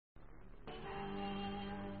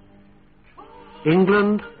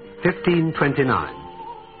England, 1529.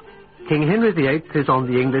 King Henry VIII is on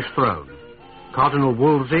the English throne. Cardinal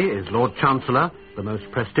Wolsey is Lord Chancellor, the most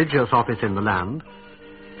prestigious office in the land.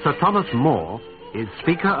 Sir Thomas More is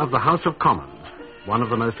Speaker of the House of Commons, one of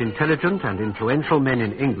the most intelligent and influential men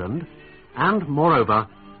in England, and, moreover,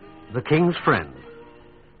 the King's friend.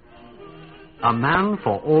 A man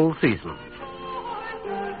for all seasons.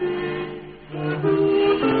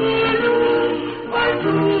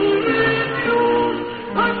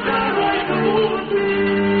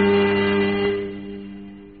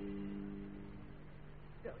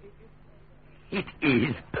 It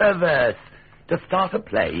is perverse to start a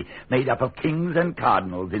play made up of kings and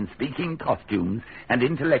cardinals in speaking costumes and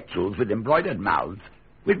intellectuals with embroidered mouths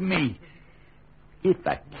with me. If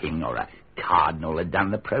a king or a cardinal had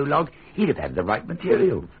done the prologue, he'd have had the right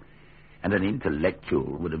materials. And an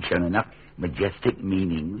intellectual would have shown enough majestic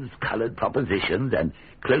meanings, coloured propositions, and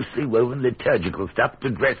closely woven liturgical stuff to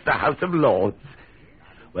dress the House of Lords.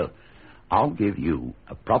 Well, I'll give you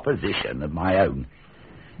a proposition of my own.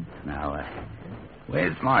 Now,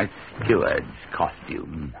 where's my steward's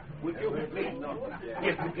costume?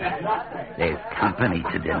 There's company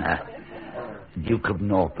to dinner. Duke of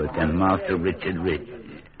Norfolk and Master Richard Rich.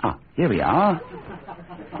 Ah, here we are.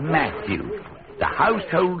 Matthew, the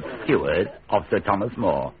household steward of Sir Thomas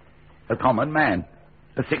More, a common man,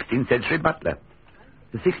 a 16th century butler.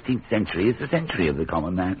 The 16th century is the century of the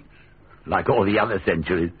common man, like all the other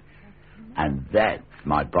centuries. And that's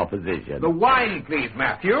my proposition. The wine, please,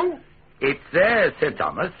 Matthew. It's there, Sir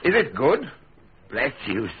Thomas. Is it good? Bless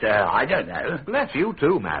you, sir. I don't know. Bless you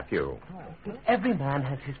too, Matthew. Every man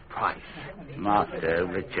has his price. Master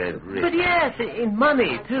Richard Rich. But yes, in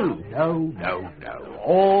money, too. No.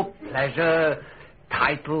 All pleasure,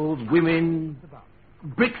 titles, women,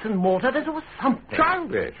 bricks and mortar, there's always something.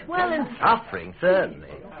 Childish. Well, in suffering, certainly.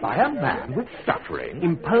 By a man with suffering.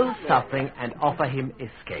 Impose suffering and offer him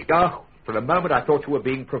escape. Oh, for a moment I thought you were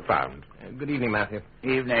being profound. Good evening, Matthew.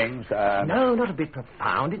 Evening, sir. No, not a bit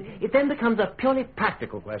profound. It then becomes a purely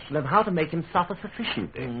practical question of how to make him suffer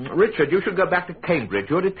sufficiently. Richard, you should go back to Cambridge.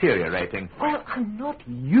 You're deteriorating. Well, I'm not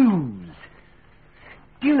used.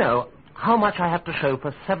 Do you know how much I have to show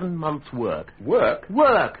for 7 months' work? Work?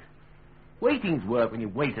 Work! Waiting's work when you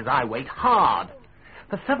wait as I wait. Hard.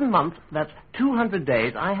 For 7 months, that's 200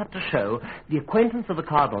 days, I have to show the acquaintance of the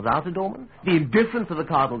Cardinal's outer doorman, the indifference of the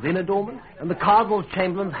Cardinal's inner doorman, and the Cardinal's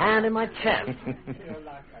Chamberlain's hand in my chest.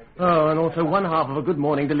 Oh, and also one half of a good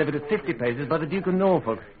morning delivered at 50 paces by the Duke of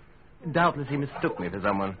Norfolk. Doubtless he mistook me for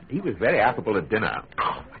someone. He was very affable at dinner.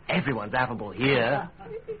 Oh, everyone's affable here.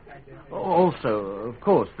 Also, of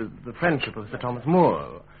course, the friendship of Sir Thomas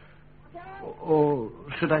More. Or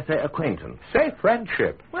should I say acquaintance? Say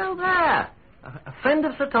friendship. Well, there. A friend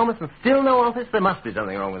of Sir Thomas and still no office? There must be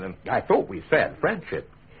something wrong with him. I thought we said friendship.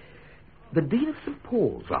 The Dean of St.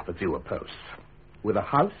 Paul's offers you a post, with a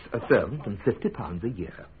house, a servant, and £50 a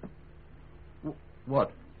year.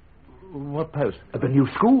 What? What post? At the new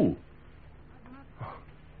school.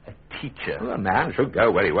 A teacher. Well, a man should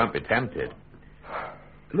go where he won't be tempted.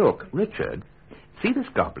 Look, Richard, see this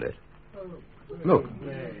goblet? Look.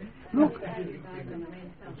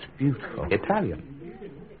 It's beautiful. Italian.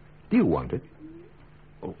 Do you want it?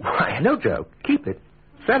 Why, no joke. Keep it.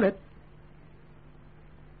 Sell it.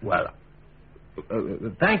 Well,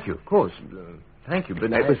 thank you, of course. Thank you,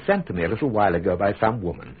 but It was sent to me a little while ago by some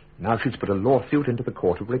woman. Now she's put a lawsuit into the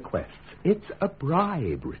Court of Requests. It's a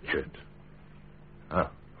bribe, Richard. Oh.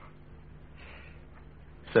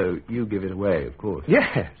 So you give it away, of course.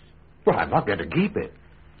 Yes. Well, I'm not going to keep it.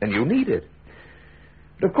 And you need it.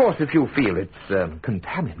 But of course, if you feel it's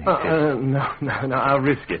contaminated... No, I'll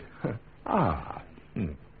risk it.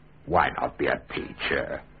 Why not be a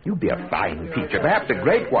teacher? You'd be a fine teacher, perhaps a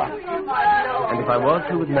great one. And if I was,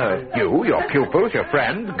 who would know it? You, your pupils, your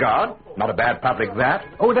friends, God. Not a bad public, that.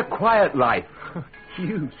 Oh, the quiet life.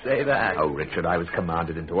 You say that. Oh, Richard, I was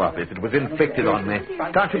commanded into office. It was inflicted on me.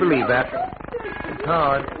 Can't you believe that? It's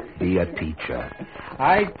hard. Be a teacher.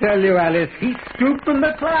 I tell you, Alice, he stooped from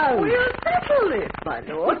the clouds. We'll settle this, my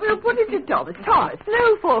lord. We'll put it to Thomas. Thomas,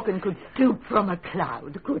 no falcon could stoop from a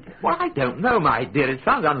cloud, could he? Well, I don't know, my dear. It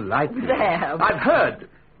sounds unlikely. There. I've heard.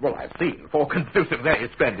 Well, I've seen falcons do some very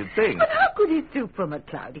splendid things. But how could he stoop from a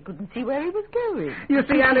cloud? He couldn't see where he was going. You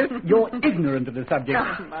see, Alice, you're ignorant of the subject.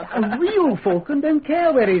 A real falcon don't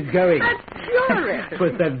care where he's going. That's curious. It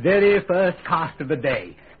was the very first cast of the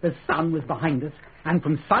day. The sun was behind us, and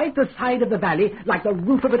from side to side of the valley, like the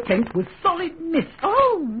roof of a tent, was solid mist.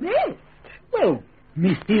 Oh, mist. Well,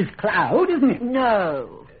 mist is cloud, isn't it?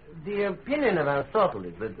 No. The opinion of Aristotle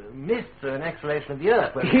is that mists are an exhalation of the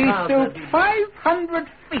earth. He stood 500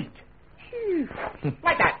 feet.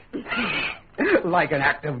 Like that. Like an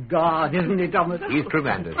act of God, isn't he, Thomas? He's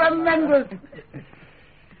tremendous. Tremendous.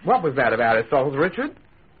 What was that of Aristotle's, Richard?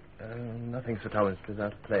 Nothing, Sir Thomas, is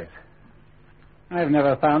out of place. I've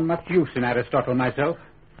never found much use in Aristotle myself.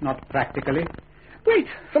 Not practically. Great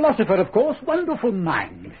philosopher, of course. Wonderful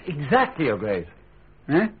mind. Exactly, Your Grace.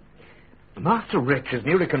 Eh? Master Rich is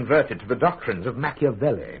newly converted to the doctrines of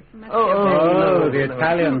Machiavelli. Oh, the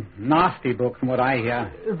Italian. Nasty book, from what I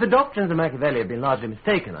hear. The doctrines of Machiavelli have been largely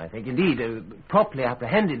mistaken, I think. Indeed, properly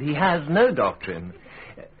apprehended, he has no doctrine.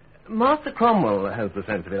 Master Cromwell has the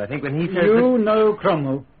sense of it, I think, when he says You know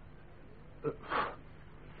Cromwell.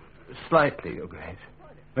 Slightly, Your Grace.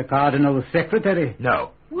 The Cardinal's secretary.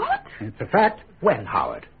 No. What? It's a fact. When,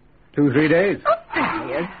 Howard? 2-3 days. A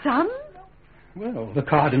farrier's son? Well, the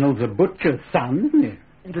Cardinal's a butcher's son, isn't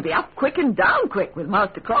he? It'll be up quick and down quick with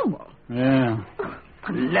Master Cromwell. Yeah.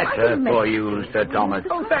 Letter for you, Sir Thomas.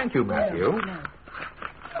 Oh, thank you, Matthew.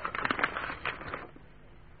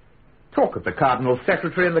 Talk of the Cardinal's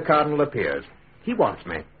secretary and the Cardinal appears. He wants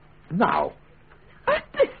me. Now. At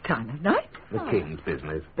this time of night? The King's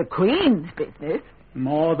business. The Queen's business?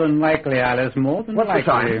 More than likely, Alice, more than What's the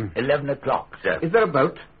likely. time? 11 o'clock, sir. Is there a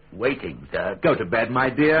boat? Waiting, sir. Go to bed, my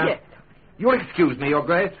dear. Yes. You'll excuse me, Your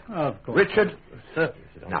Grace. Of course. Richard.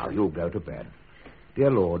 Certainly, Now, you'll go to bed. Dear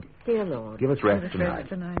Lord, Dear Lord. give us rest tonight.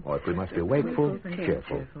 Or if we must be wakeful,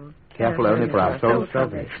 cheerful. Careful only for our soul's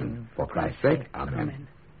salvation. For Christ's sake, amen.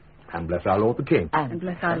 And bless our Lord the King. And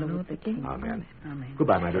bless our Lord the King. Amen.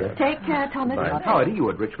 Goodbye, my dear. Take care, Thomas. Howard, are you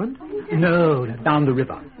at Richmond? No, down the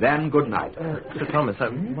river. Then good night. Sir Thomas, I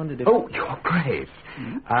wondered if... Oh, Your Grace.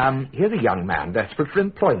 Here's a young man desperate for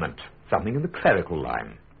employment. Something in the clerical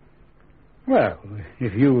line. Well,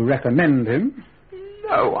 if you recommend him.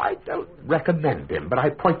 No, I don't recommend him, but I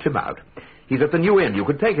point him out. He's at the New Inn. You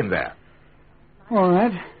could take him there. All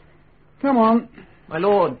right. Come on. My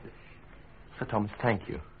lord... Sir Thomas, thank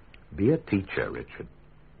you. Be a teacher, Richard.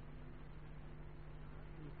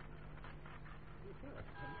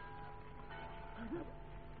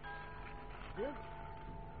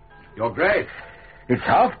 Your Grace. It's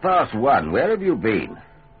 1:30. Where have you been?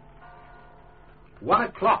 1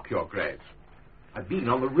 o'clock, Your Grace. I've been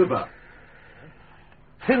on the river.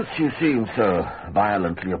 Since you seem so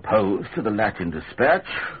violently opposed to the Latin dispatch,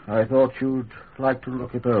 I thought you'd like to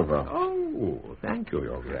look it over. Oh, thank you,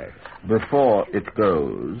 Your Grace. Before it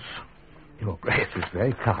goes... Your Grace is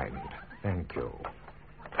very kind. Thank you.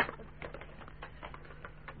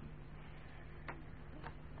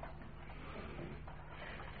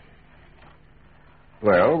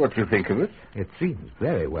 Well, what do you think of it? It seems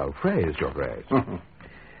very well phrased, Your Grace.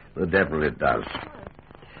 The devil it does.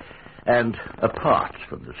 And apart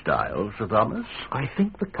from the style, Sir Thomas? I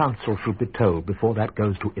think the council should be told before that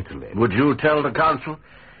goes to Italy. Would you tell the council?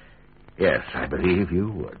 Yes, I believe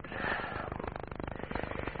you would.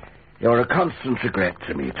 You're a constant regret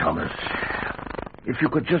to me, Thomas. If you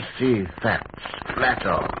could just see facts flat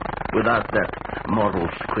on, without that moral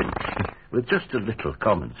squint, with just a little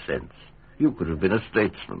common sense, you could have been a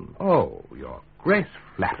statesman. Oh, Your Grace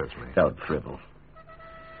flatters me. Don't frivol.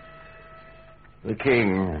 The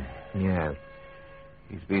king... Yes,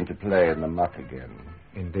 He's been to play in the muck again.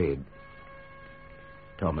 indeed.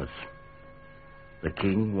 Thomas, the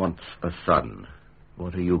king wants a son.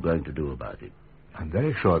 What are you going to do about it? I'm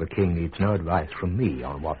very sure the king needs no advice from me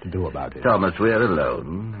on what to do about it. Thomas, we're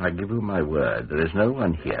alone. I give you my word. There is no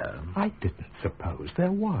one here. I didn't suppose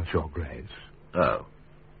there was, Your Grace. Oh.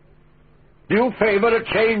 Do you favor a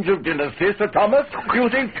change of dynasty, Sir Thomas? Do you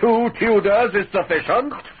think 2 Tudors is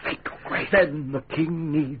sufficient? God's sake, Grace. Then the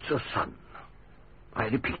king needs a son. I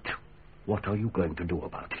repeat, what are you going to do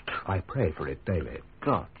about it? I pray for it daily.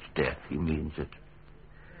 God's death, he means it.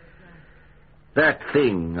 That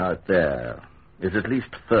thing out there is at least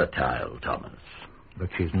fertile, Thomas. But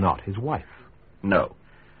she's not his wife. No.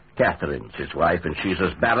 Catherine's his wife, and she's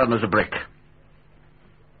as barren as a brick.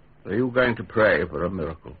 Are you going to pray for a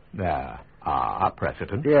miracle? There are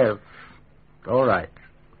precedent. Yes. All right.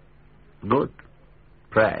 Good.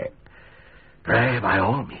 Pray. Pray by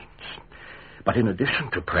all means. But in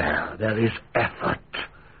addition to prayer, there is effort.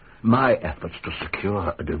 My efforts to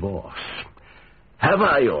secure a divorce. Have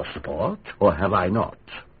I your support, or have I not?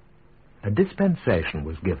 A dispensation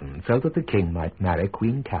was given so that the king might marry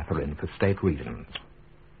Queen Catherine for state reasons.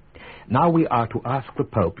 Now we are to ask the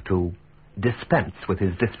Pope to dispense with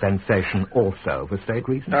his dispensation also for state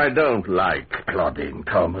reasons. I don't like plodding,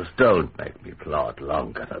 Thomas. Don't make me plod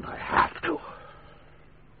longer than I have to.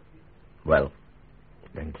 Well?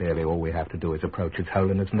 Then clearly all we have to do is approach His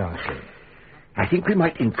Holiness nicely. I think we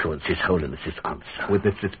might influence His Holiness's answer. With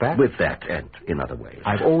this dispatch? With that and in other ways.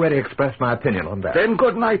 I've already expressed my opinion on that. Then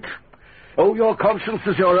good night. Oh, your conscience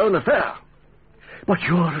is your own affair. But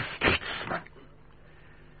you're a statesman.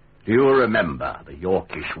 Do you remember the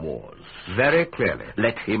Yorkish Wars? Very clearly.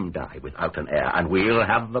 Let him die without an heir, and we'll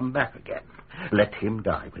have them back again. Let him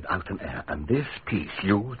die without an heir, and this peace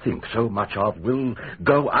you think so much of will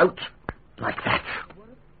go out like that.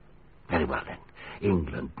 Very well, then.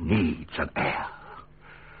 England needs an heir.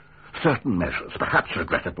 Certain measures, perhaps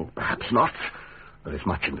regrettable, perhaps not. There is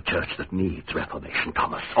much in the Church that needs reformation,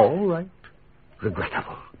 Thomas. All right.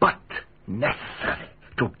 Regrettable, but necessary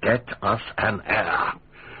to get us an heir.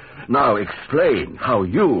 Now explain how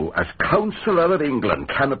you, as Chancellor of England,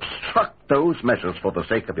 can obstruct those measures for the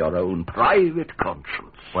sake of your own private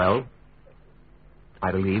conscience. Well,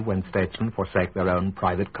 I believe when statesmen forsake their own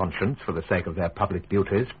private conscience for the sake of their public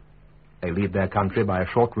duties, they lead their country by a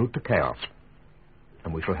short route to chaos.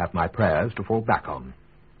 And we shall have my prayers to fall back on.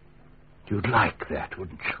 You'd like that,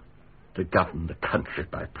 wouldn't you? To govern the country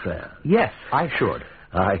by prayer. Yes, I should.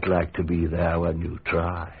 I'd like to be there when you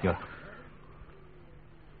try. Yes.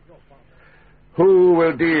 Who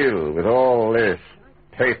will deal with all this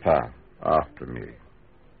paper after me?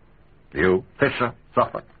 You, Fisher,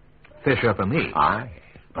 Suffolk. Fisher for me. Aye,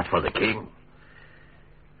 but for the king.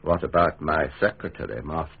 What about my secretary,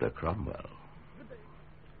 Master Cromwell?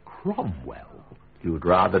 Cromwell? You'd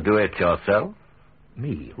rather do it yourself?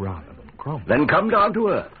 Me rather than Cromwell. Then come down to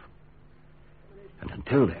earth. And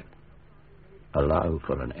until then, allow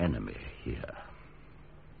for an enemy here.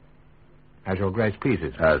 As your Grace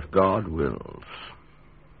pleases. As God wills.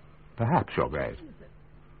 Perhaps, your Grace.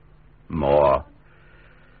 More.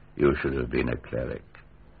 You should have been a cleric.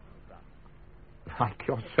 Like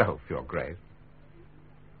yourself, your Grace.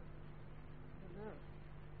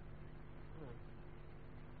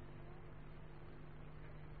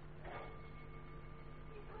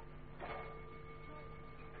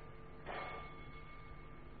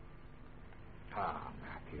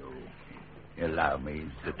 Matthew. Allow me,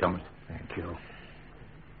 Sir Thomas. Thank you.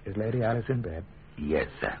 Is Lady Alice in bed? Yes,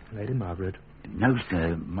 sir. Lady Margaret? No,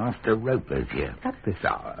 sir. Master Roper's here. At this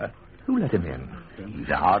hour? Who let him in? He's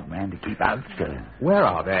a hard man to keep out, sir. Where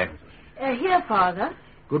are they? Here, Father.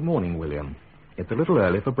 Good morning, William. It's a little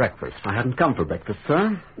early for breakfast. I hadn't come for breakfast,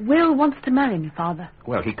 sir. Will wants to marry me, Father.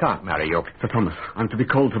 Well, he can't marry you. Sir Thomas, I'm to be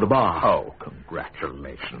called to the bar. Oh,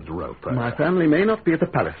 congratulations, Roper. My family may not be at the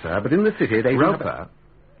palace, sir, but in the city they... Roper,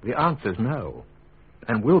 the answer's no.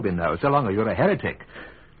 And will be no, so long as you're a heretic.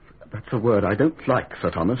 That's a word I don't like, Sir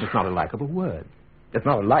Thomas. It's not a likable word. It's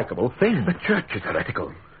not a likable thing. The Church is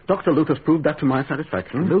heretical. Dr. Luther's proved that to my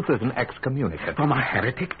satisfaction. Luther's an excommunicate. From a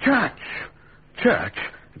heretic church. Church?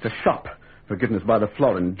 It's a shop. Forgiveness by the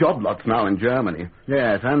florin. Job lots now in Germany.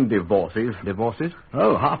 Yes, and divorces. Divorces?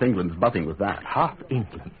 Oh, half England's buzzing with that. Half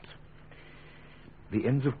England. The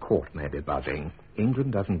Inns of Court may be buzzing.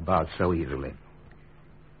 England doesn't buzz so easily.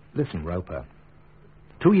 Listen, Roper.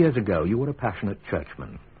 2 years ago, you were a passionate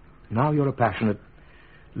churchman. Now you're a passionate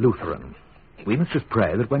Lutheran. We must just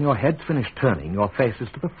pray that when your head's finished turning, your face is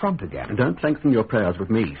to the front again. Don't lengthen your prayers with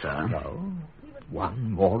me, sir. No.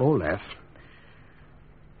 One more or less.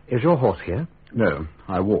 Is your horse here? No,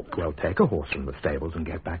 I walk. Well, take a horse from the stables and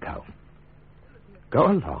get back home. Go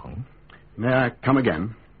along. May I come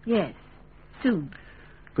again? Yes, soon.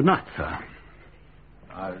 Good night, sir.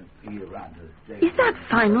 I'll see you around the station. Is that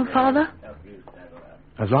final, Father?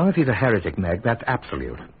 As long as he's a heretic, Meg, that's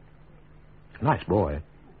absolute. Nice boy.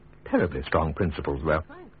 Terribly strong principles, though.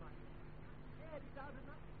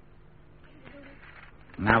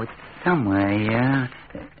 Now, it's somewhere here.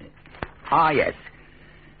 Yes.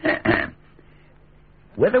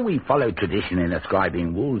 Whether we follow tradition in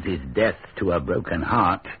ascribing Wolsey's death to a broken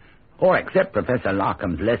heart, or accept Professor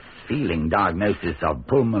Larkham's less feeling diagnosis of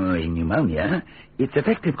pulmonary pneumonia, its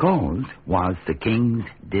effective cause was the king's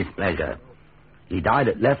displeasure. He died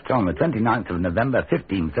at Leicester on the 29th of November,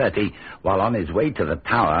 1530, while on his way to the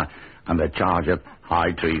Tower under charge of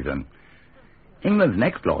high treason. England's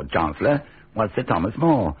next Lord Chancellor was Sir Thomas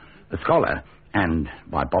More, a scholar, and,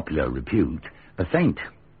 by popular repute, a saint.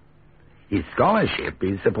 His scholarship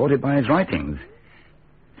is supported by his writings.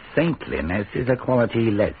 Saintliness is a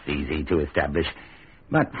quality less easy to establish,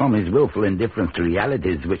 but from his willful indifference to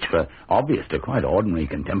realities which were obvious to quite ordinary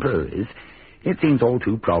contemporaries, it seems all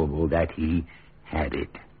too probable that he had it.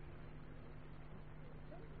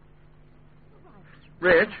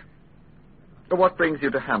 Rich, what brings you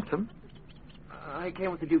to Hampton? I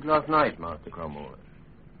came with the Duke last night, Master Cromwell.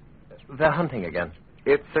 They're hunting again.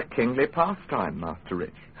 It's a kingly pastime, Master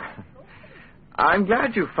Rich. I'm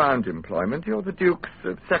glad you found employment. You're the Duke's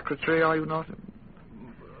secretary, are you not?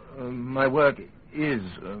 My work is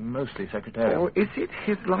mostly secretarial. Or is it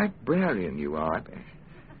his librarian you are?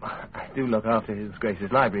 I do look after His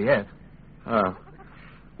Grace's library, yes. Oh.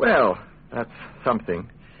 Well, that's something.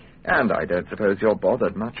 And I don't suppose you're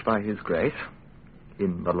bothered much by His Grace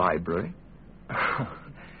in the library.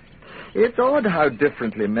 It's odd how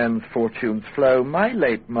differently men's fortunes flow. My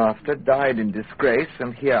late master died in disgrace,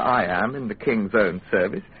 and here I am in the King's own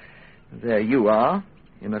service. There you are,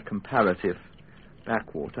 in a comparative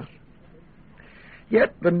backwater.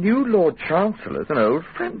 Yet the new Lord Chancellor's an old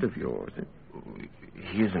friend of yours.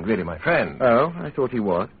 He isn't really my friend. Oh, I thought he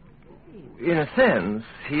was. In a sense,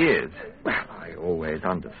 he is. Well, I always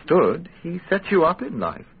understood he set you up in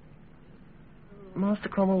life. Master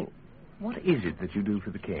Cromwell, what is it that you do for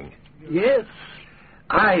the King? Yes,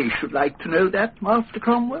 I should like to know that, Master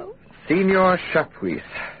Cromwell. Signor Chapuis.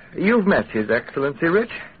 You've met His Excellency, Rich,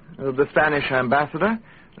 the Spanish ambassador,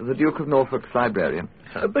 the Duke of Norfolk's librarian.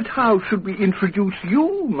 But how should we introduce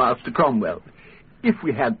you, Master Cromwell, if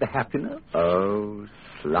we had the happiness? Oh,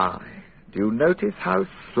 sly. Do you notice how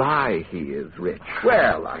sly he is, Rich?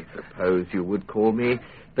 Well, I suppose you would call me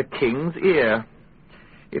the King's ear.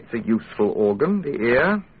 It's a useful organ, the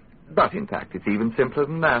ear, but in fact it's even simpler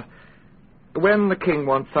than that. When the King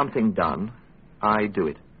wants something done, I do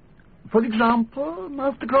it. For example,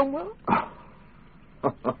 Master Cromwell?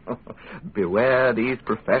 Beware these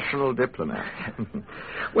professional diplomats.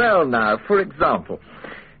 Well, now, for example,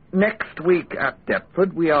 next week at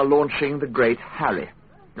Deptford we are launching the Great Harry.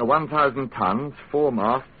 1,000 tons, 4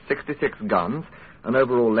 masts, 66 guns, an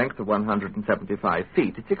overall length of 175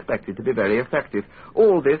 feet. It's expected to be very effective.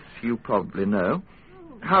 All this you probably know.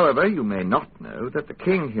 However, you may not know that the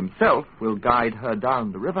King himself will guide her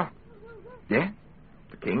down the river. Yes,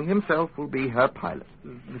 the King himself will be her pilot.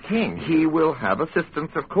 The King? He will have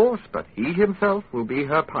assistance, of course, but he himself will be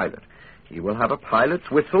her pilot. He will have a pilot's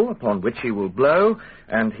whistle upon which he will blow,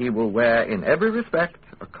 and he will wear in every respect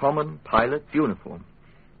a common pilot's uniform,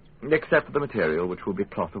 except for the material, which will be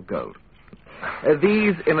cloth of gold.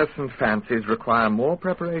 These innocent fancies require more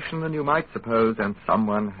preparation than you might suppose, and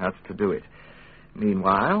someone has to do it.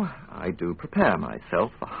 Meanwhile, I do prepare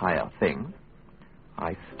myself for higher things.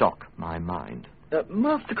 I stock my mind.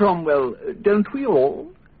 Master Cromwell, don't we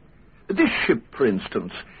all? This ship, for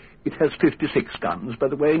instance, it has 56 guns, by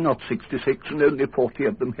the way, not 66, and only 40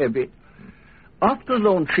 of them heavy. After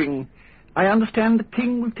launching, I understand the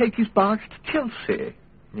King will take his barge to Chelsea.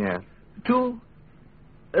 Yes. To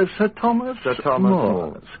Sir Thomas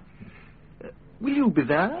More's. Will you be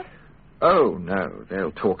there? Oh, no.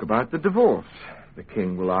 They'll talk about the divorce. The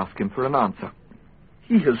King will ask him for an answer.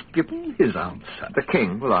 He has given his answer. The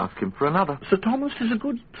King will ask him for another. Sir Thomas is a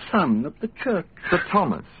good son of the church. Sir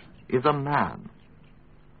Thomas is a man.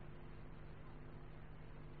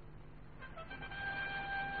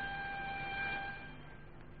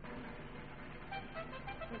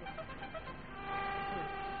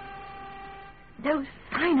 No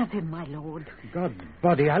sign of him, my lord. God's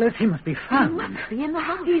body, Alice, he must be found. He must be in the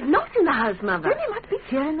house. He's not in the house, Mother. Then he must be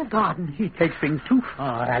here in the garden. He takes things too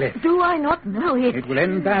far, Alice. Do I not know it? It will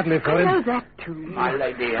end badly for I him. know that, too. My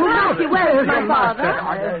lady. Now, where is my father?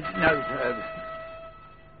 No, sir.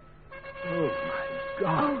 Oh, my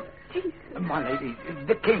God. Oh, Jesus. My lady,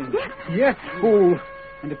 the King. Yes, fool.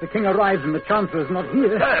 And if the King arrives and the Chancellor's not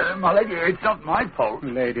here... My lady, it's not my fault.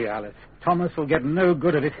 Lady Alice, Thomas will get no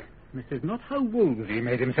good of it. This is not how Wolsey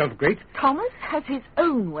made himself great. Thomas has his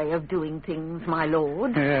own way of doing things, my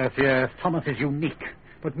lord. Yes, Thomas is unique.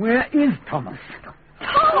 But where is Thomas?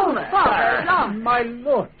 Thomas! Father, my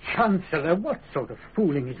Lord Chancellor, what sort of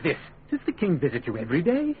fooling is this? Does the King visit you every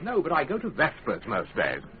day? No, but I go to Vespers most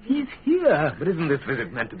days. He's here. But isn't this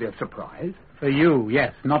visit meant to be a surprise? For you,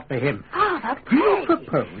 yes, not for him. Father, You pray.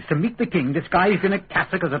 propose to meet the King disguised in a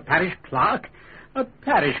cassock as a parish clerk? A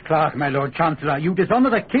parish clerk, my Lord Chancellor. You dishonour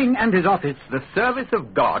the King and his office. The service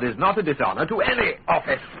of God is not a dishonour to any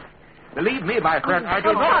office. Believe me, my friend, I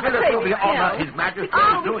do not Father, belittle pray, the honour Phil. His Majesty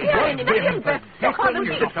Oh, is doing. Phil, in the interest of Father,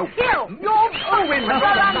 You Phil. so Phil. You're moving.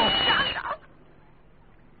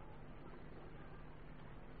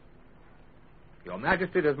 Your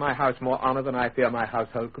Majesty does my house more honour than I fear my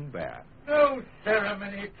household can bear. No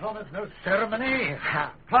ceremony, Thomas, no ceremony.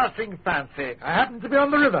 Passing fancy. I happen to be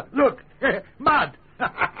on the river. Look, mud.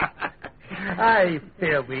 I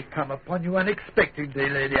fear we come upon you unexpectedly,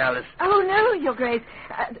 Lady Alice. Oh, no, Your Grace.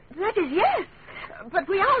 That is yes. But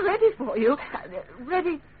we are ready for you.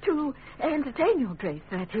 Ready to entertain Your Grace,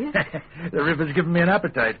 that is. The river's given me an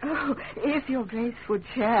appetite. Oh, if Your Grace would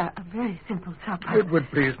share a very simple supper. It would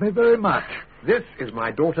please me very much. This is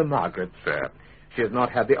my daughter Margaret, sir. She has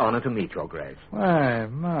not had the honour to meet your Grace. Why,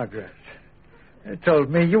 Margaret, you told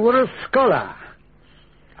me you were a scholar.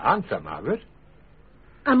 Answer, Margaret.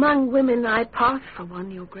 Among women, I pass for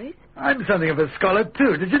one, Your Grace. I'm something of a scholar,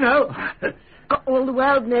 too. Did you know? All the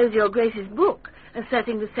world knows Your Grace's book,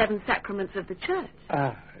 asserting the 7 sacraments of the Church.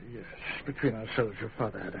 Ah, yes. Between ourselves, your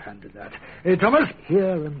father had a hand in that. Thomas?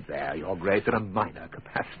 Here and there, your Grace, in a minor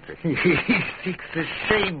capacity. He seeks to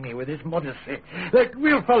shame me with his modesty. Look,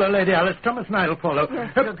 we'll follow Lady Alice. Thomas and I'll follow.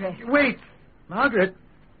 Yes, Your Grace. Wait. Margaret.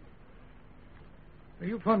 Are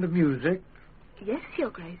you fond of music? Yes,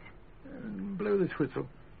 Your Grace. Blow this whistle.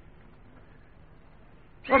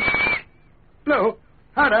 Oh, blow.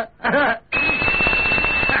 Harder.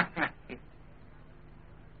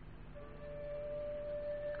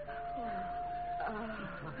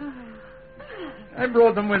 I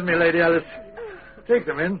brought them with me, Lady Alice. Take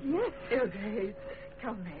them in. Yes, Your Grace.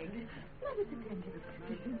 Come, Meg.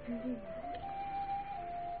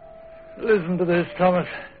 Listen to this, Thomas.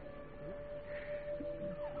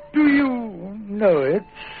 Do you know it?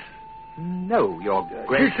 No, your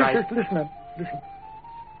Grace, Listen up. Listen.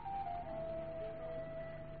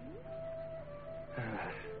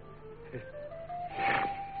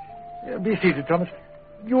 Be seated, Thomas.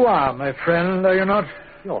 You are my friend, are you not?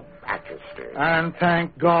 Your Majesty. And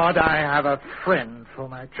thank God I have a friend for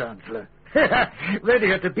my Chancellor.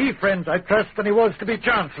 Readier to be friends, I trust, than he was to be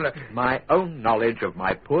Chancellor. My own knowledge of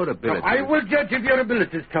my poor abilities... I will judge of your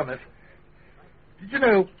abilities, Thomas. Did you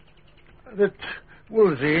know that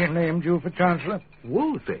Wolsey named you for Chancellor?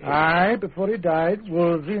 Wolsey? Aye, before he died,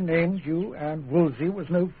 Wolsey named you, and Wolsey was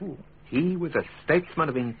no fool. He was a statesman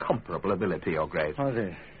of incomparable ability, your Grace. Was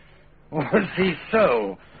he? Was he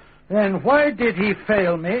so? Then why did he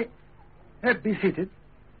fail me? Be seated.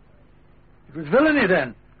 It was villainy,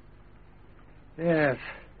 then. Yes.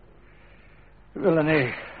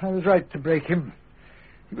 Villainy. I was right to break him.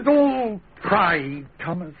 He was all pride,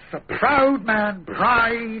 Thomas. A proud man,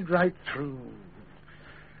 pride right through.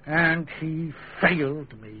 And he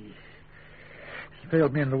failed me. He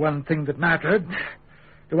failed me in the one thing that mattered.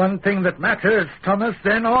 The one thing that matters, Thomas,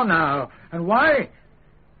 then or now. And why?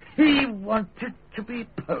 He wanted to be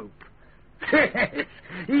Pope. Yes,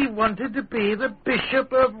 he wanted to be the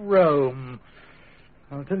Bishop of Rome.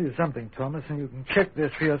 I'll tell you something, Thomas, and you can check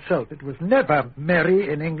this for yourself. It was never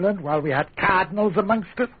merry in England while we had cardinals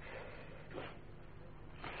amongst us.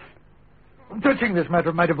 Touching this matter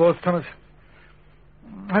of my divorce, Thomas,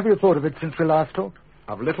 have you thought of it since we last talked?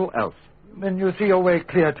 Of little else. Then you see your way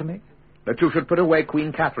clear to me? That you should put away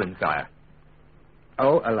Queen Catherine, sire.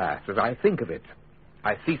 Oh, alas, as I think of it,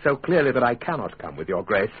 I see so clearly that I cannot come with your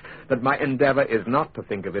Grace, that my endeavour is not to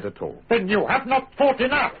think of it at all. Then you have not thought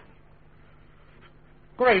enough.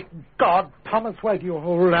 Great God, Thomas, why do you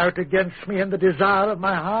hold out against me in the desire of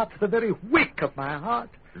my heart, the very wick of my heart?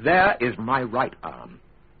 There is my right arm.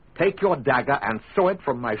 Take your dagger and saw it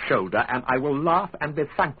from my shoulder, and I will laugh and be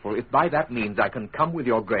thankful if by that means I can come with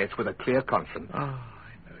your Grace with a clear conscience. Oh,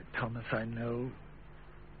 I know it, Thomas, I know.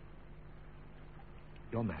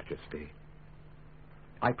 Your Majesty,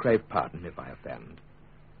 I crave pardon if I offend.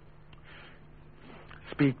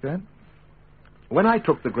 Speak, then. When I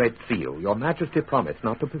took the Great Seal, your Majesty promised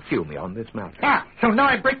not to pursue me on this matter. Ah, so now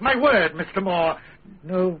I break my word, Mr. Moore.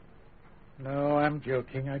 No, I'm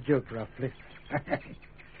joking. I joke roughly.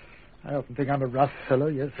 I often think I'm a rough fellow,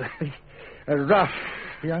 yes. A rough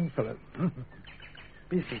young fellow.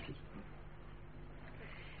 Be seated.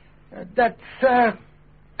 That's,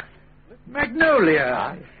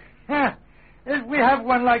 magnolia. Yes, we have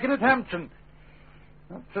one like it at Hampton.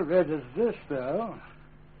 Not so red as this, though.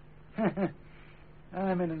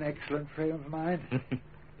 I'm in an excellent frame of mind.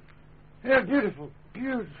 Yeah, beautiful,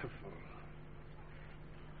 beautiful.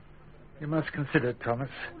 You must consider, Thomas,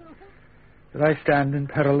 that I stand in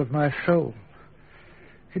peril of my soul.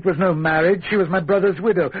 It was no marriage. She was my brother's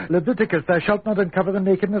widow. Leviticus, thou shalt not uncover the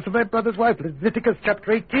nakedness of thy brother's wife. Leviticus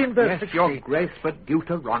chapter 18, verse 16. Your Grace, but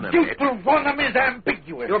Deuteronomy. Deuteronomy is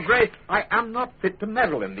ambiguous. Your Grace, I am not fit to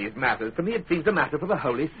meddle in these matters. To me it seems a matter for the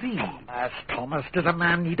Holy See. Thomas, does a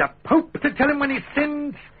man need a pope to tell him when he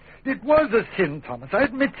sins? It was a sin, Thomas. I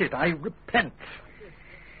admit it. I repent.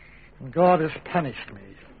 And God has punished me.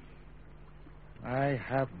 I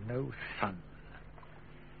have no son.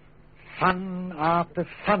 Son after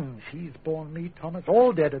son she's borne me, Thomas,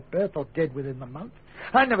 all dead at birth or dead within the month.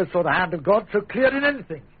 I never saw the hand of God so clear in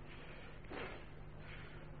anything.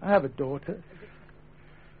 I have a daughter.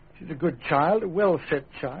 She's a good child, a well-set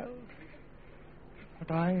child.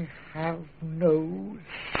 But I have no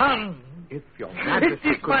son. If your Majesty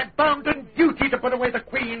It is my bounden duty to put away the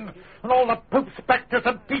Queen, and all the Pope's spectres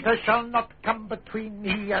and Peter shall not come between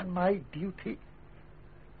me and my duty.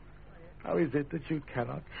 How is it that you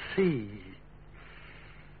cannot see?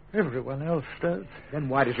 Everyone else does. Then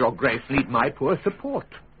why does your Grace need my poor support?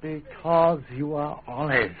 Because you are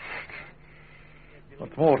honest.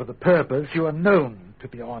 What's more to the purpose, you are known to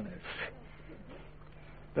be honest.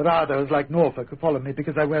 There are those like Norfolk who follow me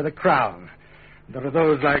because I wear the crown. There are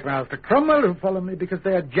those like Master Cromwell who follow me because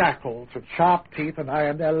they are jackals with sharp teeth and I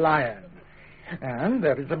am their lion. And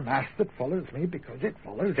there is a mass that follows me because it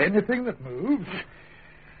follows anything that moves.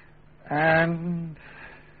 And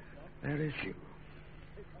there is you.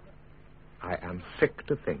 I am sick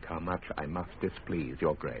to think how much I must displease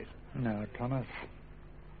your Grace. No, Thomas.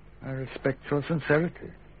 I respect your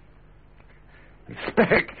sincerity.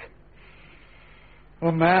 Respect?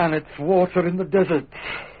 Oh, man, it's water in the desert.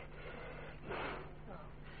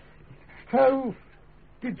 How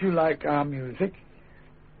did you like our music?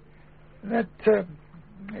 That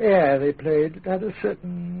air they played, it had a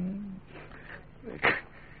certain...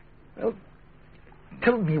 Well,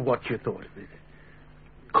 tell me what you thought of it.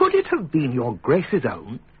 Could it have been your Grace's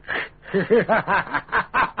own?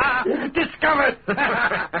 Discovered!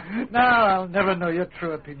 Now I'll never know your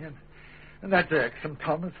true opinion. And that's irksome,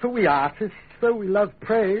 Thomas, for we artists, though we love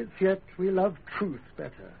praise, yet we love truth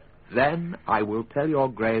better. Then I will tell your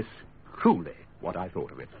Grace truly what I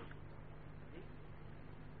thought of it.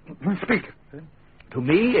 Speak. To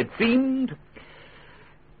me, it seemed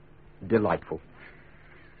delightful.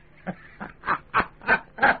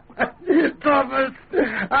 Thomas,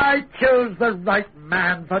 I chose the right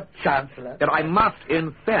man for Chancellor. Yet I must,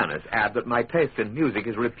 in fairness, add that my taste in music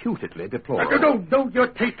is reputedly deplorable. No, your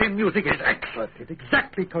taste in music is excellent. It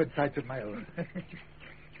exactly coincides with my own.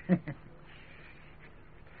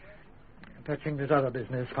 Touching this other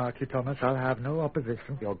business, mark you, Thomas, I'll have no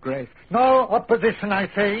opposition. Your Grace. No opposition, I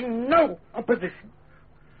say. No opposition.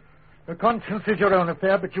 Your conscience is your own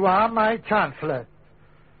affair, but you are my Chancellor.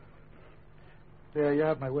 There, you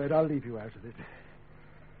have my word. I'll leave you out of it.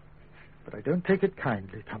 But I don't take it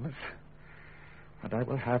kindly, Thomas. And I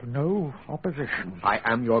will have no opposition. I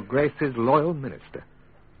am your Grace's loyal minister.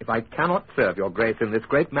 If I cannot serve your Grace in this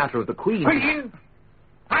great matter of the Queen... Queen?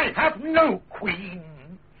 I have no queen.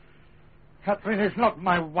 Catherine is not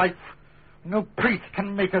my wife. No priest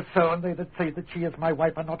can make her so, and they that say that she is my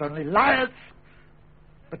wife are not only liars,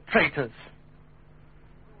 but traitors.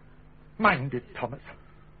 Mind it, Thomas.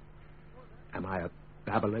 Am I a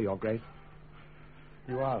babbler, your Grace?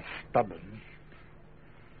 You are stubborn.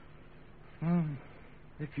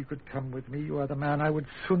 If you could come with me, you are the man I would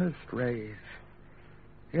soonest raise.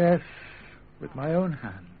 Yes, with my own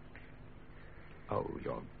hand. Oh,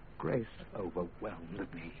 your Grace overwhelmed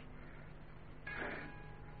me.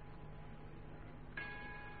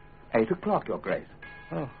 8 o'clock, your Grace.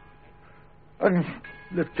 Oh.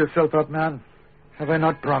 Lift yourself up, man. Have I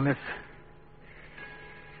not promised?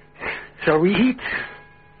 Shall we eat?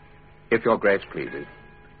 If your Grace pleases.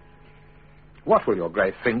 What will your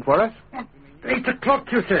Grace sing for us? 8 o'clock,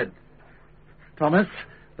 you said. Thomas,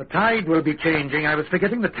 the tide will be changing. I was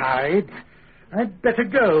forgetting the tide. I'd better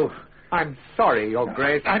go. I'm sorry, your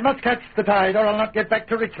Grace. I must catch the tide, or I'll not get back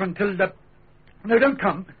to Richmond till the... No, don't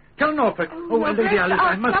come. Tell Norfolk. Lady Alice,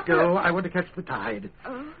 I must go. I want to catch the tide.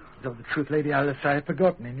 Tell the truth, Lady Alice, I have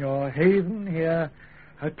forgotten. In your haven here,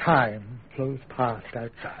 a time flows past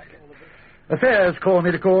outside. Affairs call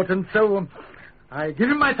me to court, and so I give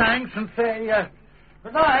him my thanks and say,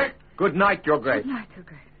 good night. Good night, your Grace. Good night, your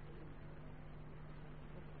Grace.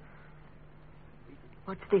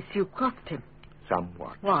 What's this? You crossed him.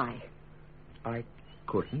 Somewhat. Why? I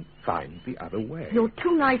couldn't find the other way. You're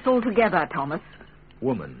too nice altogether, Thomas.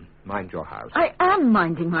 Woman, mind your house. I am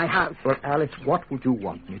minding my house. But, Alice, what would you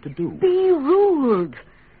want me to do? Be ruled.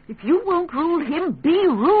 If you won't rule him, be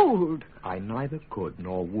ruled. I neither could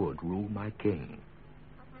nor would rule my king.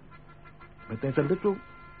 But there's a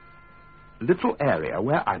little area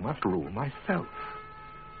where I must rule myself.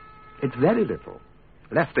 It's very little.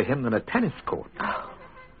 Less to him than a tennis court. Oh.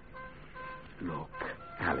 Look,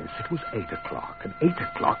 Alice, it was 8 o'clock, and 8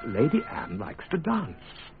 o'clock Lady Anne likes to dance.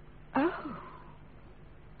 Oh.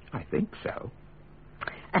 I think so.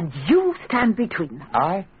 And you stand between them.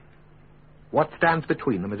 I? What stands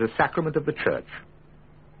between them is a sacrament of the church.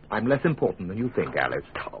 I'm less important than you think, Alice.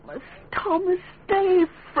 Thomas, stay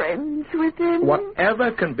friends with him.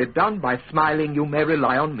 Whatever can be done by smiling, you may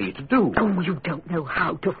rely on me to do. Oh, you don't know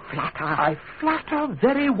how to flatter. I flatter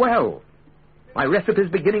very well. My recipe's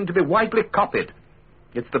beginning to be widely copied.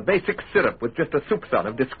 It's the basic syrup with just a soupçon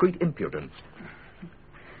of discreet impudence.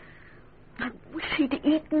 I wish he'd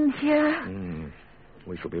eaten here.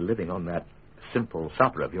 We shall be living on that simple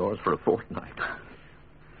supper of yours for a fortnight.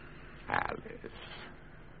 Alice,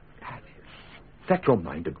 set your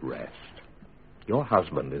mind at rest. Your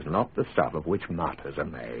husband is not the stuff of which martyrs are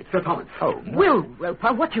made. Sir Thomas. Oh, no. Will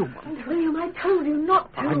Roper, what you want? William, I told you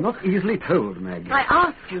not to. I'm not easily told, Meg. I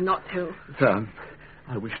asked you not to. Sir,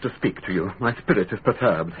 I wish to speak to you. My spirit is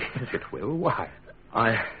perturbed. Yes, it will. Why?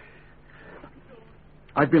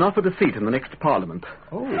 I've been offered a seat in the next Parliament.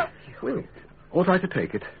 Oh, Will. Ought I to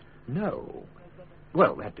take it? No.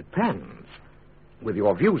 Well, that depends. With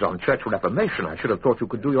your views on church reformation, I should have thought you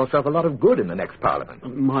could do yourself a lot of good in the next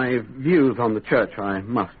Parliament. My views on the church, I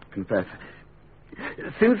must confess.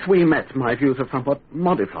 Since we met, my views have somewhat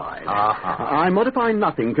modified. I modify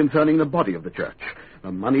nothing concerning the body of the church.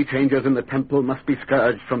 The money changers in the temple must be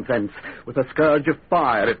scourged from thence, with a scourge of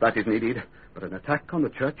fire if that is needed. But an attack on the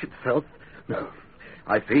church itself? No.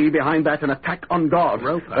 I see behind that an attack on God.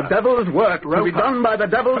 Roper. The devil's work to be done by the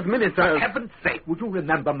devil's ministers. For heaven's sake, would you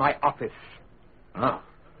remember my office? Ah.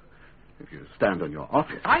 If you stand on your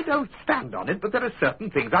office. I don't stand on it, but there are certain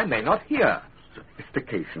things I may not hear.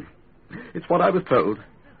 Sophistication. It's what I was told.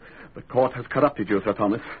 The court has corrupted you, Sir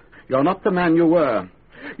Thomas. You're not the man you were.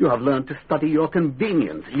 You have learned to study your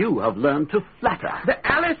convenience. You have learned to flatter.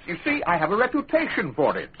 Alice, you see, I have a reputation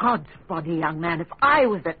for it. God's body, young man, if I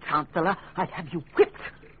was the Chancellor, I'd have you whipped.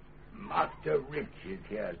 Master Rich is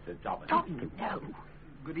here, Sir Thomas. Oh, no.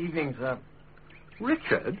 Good evening, sir.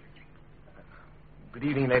 Richard? Good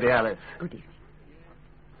evening, Lady Alice. Good evening.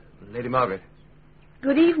 Lady Margaret.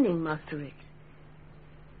 Good evening, Master Rick.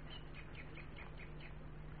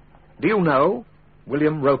 Do you know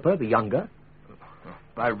William Roper the Younger?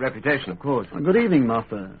 By reputation, of course. Good evening,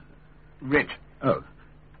 Master. Rich. Oh.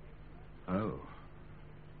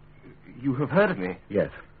 You have heard of me? Yes.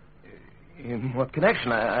 In what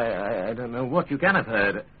connection? I don't know what you can have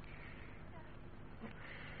heard.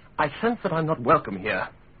 I sense that I'm not welcome here.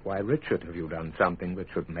 Why, Richard, have you done something that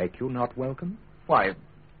should make you not welcome? Why?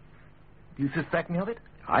 Do you suspect me of it?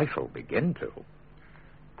 I shall begin to.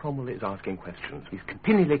 Cromwell is asking questions. He's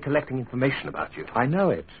continually collecting information about you. I know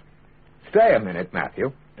it. Stay a minute,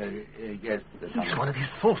 Matthew. Yes, Sir Thomas. He's one of his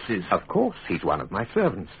sources. Of course, he's one of my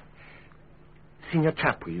servants. Senior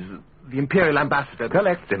Chapuis, the Imperial Ambassador.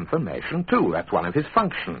 Collects information, too. That's one of his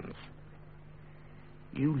functions.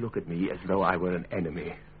 You look at me as though I were an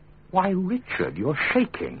enemy. Why, Richard, you're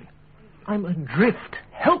shaking. I'm adrift.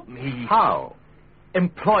 Help me. How?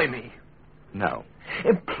 Employ me. No.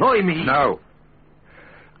 Employ me. No.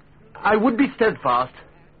 I would be steadfast.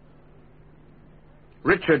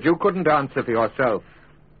 Richard, you couldn't answer for yourself,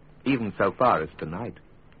 even so far as tonight.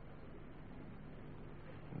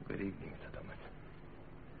 Good evening, Sir Thomas.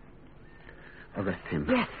 Arrest him.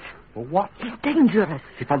 Yes. For what? He's dangerous.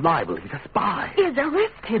 He's a libel. He's a spy. Yes,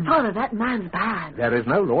 arrest him. Father, that man's bad. There is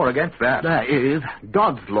no law against that. There is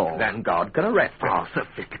God's law. Then God can arrest him. Oh,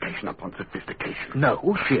 sophistication upon sophistication.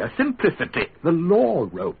 No, sheer simplicity. The law,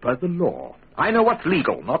 Roper, the law. I know what's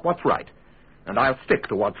legal, not what's right. And I'll stick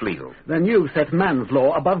to what's legal. Then you set man's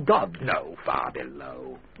law above God's. No, far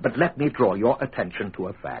below. But let me draw your attention to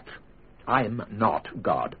a fact. I'm not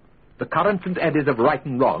God. The currents and eddies of right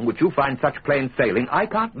and wrong, which you find such plain sailing, I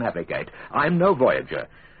can't navigate. I'm no voyager.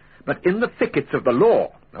 But in the thickets of the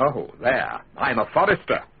law, oh, there, I'm a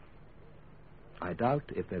forester. I doubt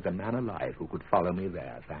if there's a man alive who could follow me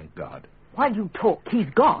there, thank God. While you talk, he's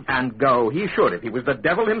gone. And go he should if he was the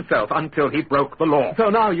devil himself until he broke the law. So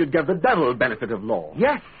now you'd give the devil benefit of law.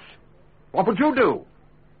 Yes. What would you do?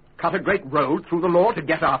 Cut a great road through the law to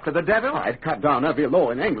get after the devil? I'd cut down every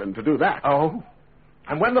law in England to do that. Oh?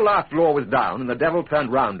 And when the last law was down and the devil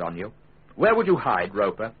turned round on you, where would you hide,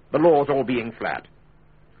 Roper, the laws all being flat?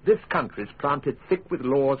 This country's planted thick with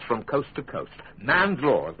laws from coast to coast. Man's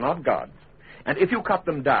laws, not God's. And if you cut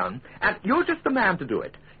them down, and you're just the man to do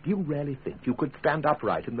it, do you really think you could stand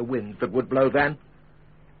upright in the winds that would blow then?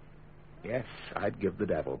 Yes, I'd give the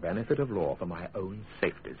devil benefit of law for my own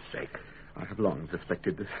safety's sake. I have long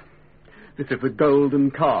suspected this. This is the golden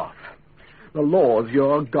calf. The law's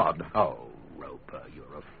your God. Oh, Roper,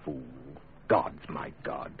 you're a fool. God's my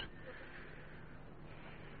God.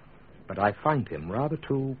 But I find him rather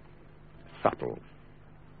too subtle.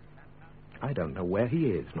 I don't know where he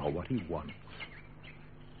is nor what he wants.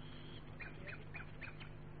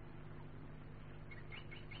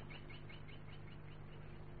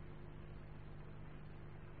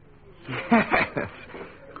 Yes.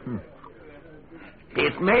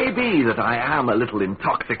 It may be that I am a little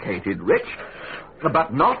intoxicated, Rich,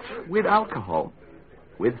 but not with alcohol.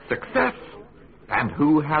 With success. And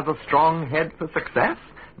who has a strong head for success?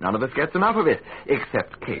 None of us gets enough of it,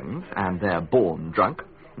 except kings, and they're born drunk.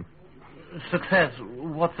 Success?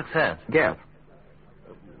 What success? Yes.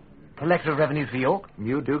 Collector of revenues for York?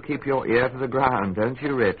 You do keep your ear to the ground, don't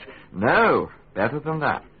you, Rich? No, better than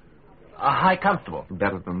that. A high constable.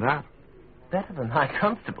 Better than that. Better than high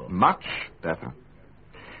constable? Much better.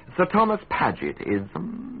 Sir Thomas Paget is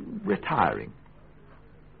retiring.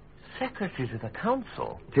 Secretary to the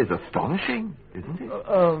council? It is astonishing, isn't it?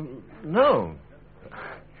 No.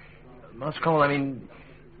 Master Cromwell, I mean,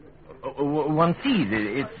 one sees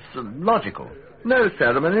it's logical. No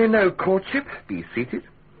ceremony, no courtship. Be seated,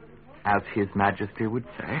 as His Majesty would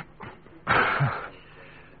say.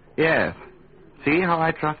 Yes. See how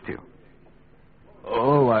I trust you.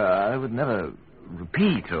 Oh, I would never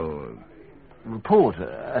repeat or report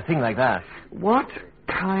a thing like that. What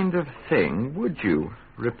kind of thing would you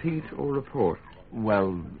repeat or report?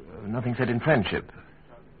 Well, nothing said in friendship.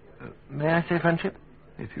 May I say friendship?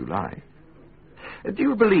 If you like. Do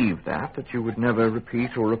you believe that you would never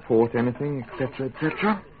repeat or report anything, etc.,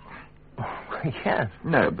 etc.? Oh, yes.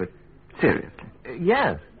 No, but seriously.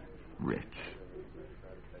 Yes. Rich.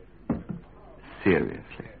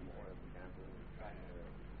 Seriously.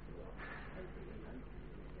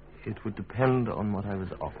 It would depend on what I was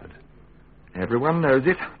offered. Everyone knows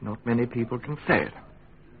it. Not many people can say it.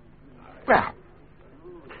 Well,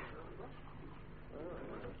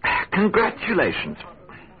 congratulations.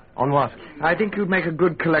 On what? I think you'd make a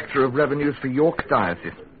good collector of revenues for York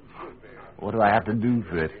Diocese. What do I have to do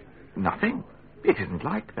for it? Nothing. It isn't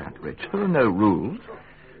like that, Rich. There are no rules.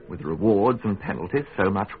 With rewards and penalties,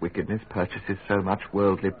 so much wickedness purchases so much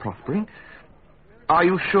worldly prospering. Are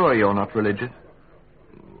you sure you're not religious?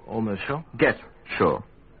 Almost sure. Get sure.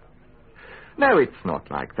 No, it's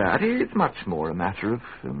not like that. It's much more a matter of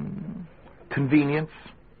convenience,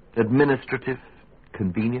 administrative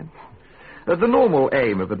convenience. The normal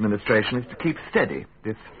aim of administration is to keep steady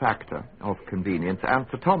this factor of convenience, and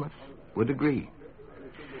Sir Thomas would agree.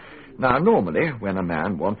 Now, normally, when a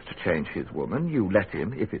man wants to change his woman, you let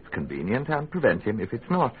him if it's convenient and prevent him if it's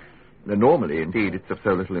not. Normally, indeed, it's of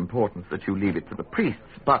so little importance that you leave it to the priests,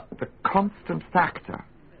 but the constant factor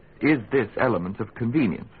is this element of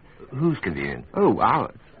convenience. Whose convenience? Oh,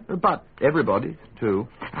 ours. But everybody's, too.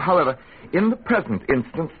 However, in the present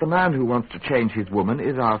instance, the man who wants to change his woman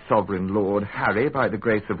is our sovereign Lord Harry, by the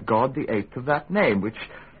grace of God, the 8th of that name, which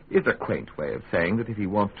is a quaint way of saying that if he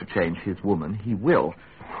wants to change his woman, he will.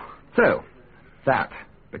 So, that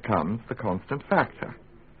becomes the constant factor.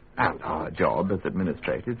 And our job as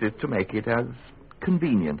administrators is to make it as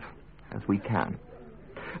convenient as we can.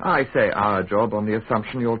 I say our job on the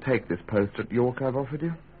assumption you'll take this post at York I've offered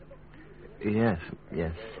you. Yes.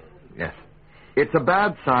 It's a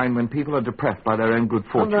bad sign when people are depressed by their own good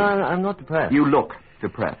fortune. No, I'm not depressed. You look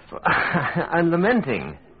depressed. I'm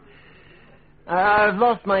lamenting. I've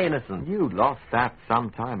lost my innocence. You lost that some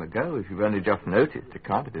time ago. If you've only just noticed, it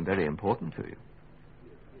can't have been very important to you.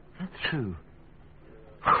 That's true.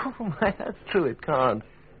 Oh, my, that's true, it can't.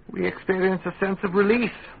 We experience a sense of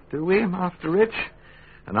release, do we, Master Rich?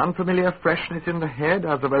 An unfamiliar freshness in the head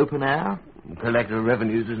as of open air. Collector of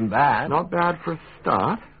revenues isn't bad. Not bad for a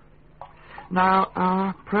start. Now,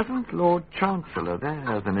 our present Lord Chancellor,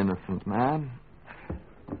 there's an innocent man.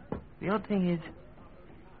 The odd thing is,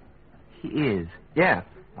 he is. Yes,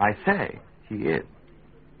 I say, he is.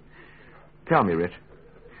 Tell me, Rich,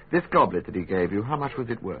 this goblet that he gave you, how much was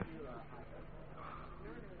it worth?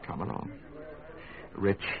 Come along.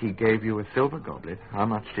 Rich, he gave you a silver goblet. How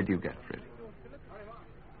much did you get for it?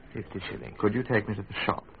 50 shillings. Could you take me to the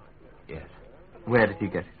shop? Yes. Where did he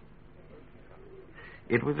get it?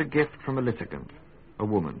 It was a gift from a litigant. A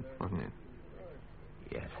woman, wasn't it?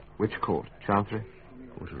 Yes. Which court? Chancery?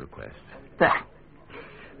 Court of request. There.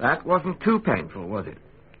 That wasn't too painful, was it?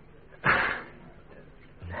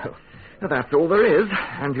 No. Now, that's all there is,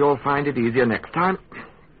 and you'll find it easier next time.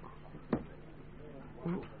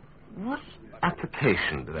 What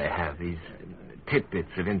application do they have, these tidbits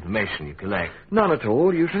of information you collect? None at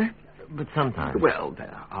all, usually. But sometimes. Well,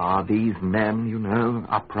 there are these men, you know,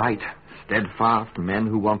 upright, steadfast men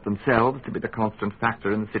who want themselves to be the constant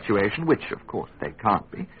factor in the situation, which, of course, they can't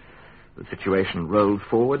be. The situation rolls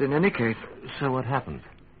forward in any case. So what happens?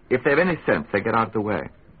 If they've any sense, they get out of the way.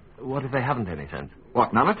 What if they haven't any sense?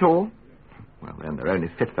 What, none at all? Well, then they're only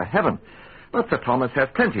fit for heaven. But Sir Thomas has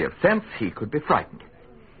plenty of sense. He could be frightened.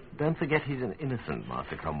 Don't forget he's an innocent,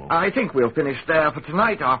 Master Cromwell. I think we'll finish there for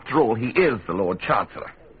tonight. After all, he is the Lord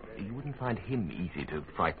Chancellor. You wouldn't find him easy to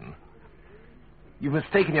frighten. You've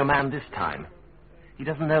mistaken your man this time. He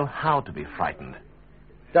doesn't know how to be frightened.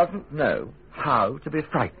 Doesn't know how to be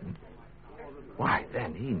frightened? Why,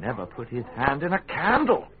 then he never put his hand in a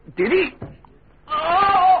candle, did he?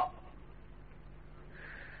 Oh!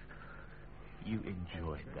 You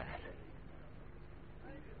enjoyed that.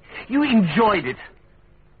 You enjoyed it.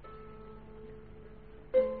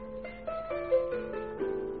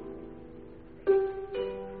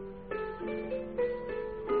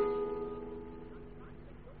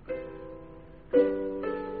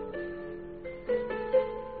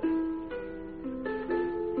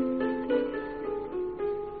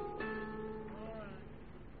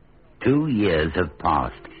 years have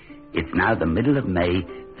passed. It's now the middle of May,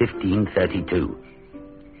 1532.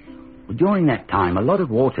 During that time, a lot of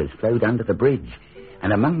water's flowed under the bridge,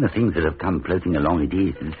 and among the things that have come floating along it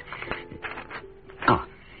is...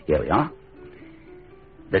 here we are.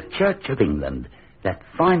 The Church of England, that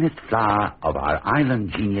finest flower of our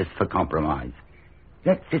island genius for compromise.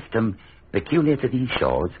 That system, peculiar to these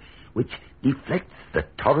shores, which deflects the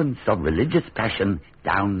torrents of religious passion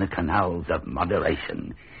down the canals of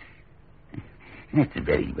moderation. That's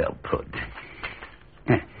very well put.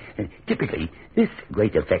 Typically, this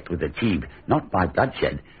great effect was achieved not by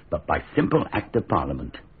bloodshed, but by simple act of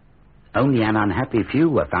Parliament. Only an unhappy few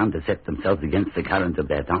were found to set themselves against the current of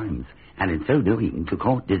their times, and in so doing to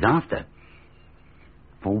court disaster.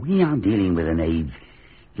 For we are dealing with an age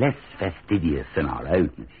less fastidious than our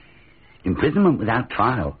own. Imprisonment without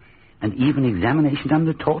trial, and even examination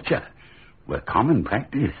under torture, were common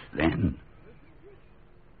practice then.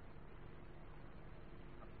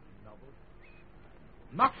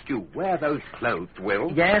 Must you wear those clothes,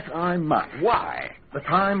 Will? Yes, I must. Why? The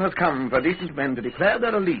time has come for decent men to declare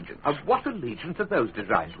their allegiance. Of what allegiance are those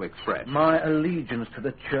designed to express? My allegiance to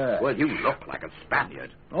the Church. Well, you look like a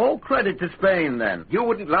Spaniard. All credit to Spain, then. You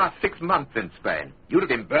wouldn't last 6 months in Spain. You'd have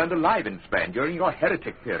been burned alive in Spain during your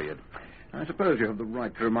heretic period. I suppose you have the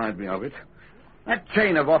right to remind me of it. That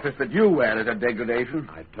chain of office that you wear is a degradation.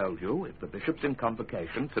 I've told you, if the bishops in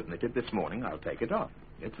convocation submitted this morning, I'll take it off.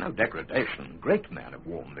 It's no degradation. Great men have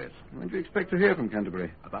worn this. When do you expect to hear from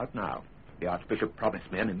Canterbury? About now. The Archbishop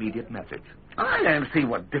promised me an immediate message. I don't see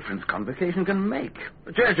what difference convocation can make.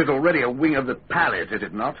 The Church is already a wing of the palace, is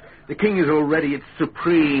it not? The King is already its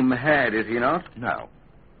supreme head, is he not? No.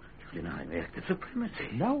 Denying the Act of Supremacy.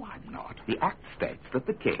 No, I'm not. The Act states that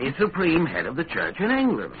the King is supreme head of the Church in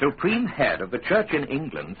England. Supreme head of the Church in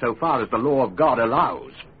England so far as the law of God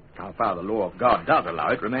allows. How far the law of God does allow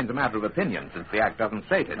it remains a matter of opinion, since the Act doesn't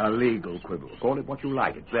state it. A legal quibble. Call it what you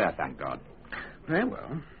like. It's there, thank God. Very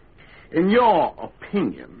well. In your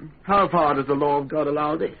opinion, how far does the law of God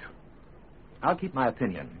allow this? I'll keep my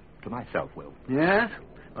opinion to myself, Will. Yes?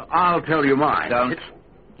 I'll tell you mine. Don't.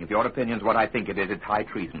 If your opinion's what I think it is, it's high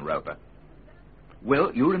treason, Roper.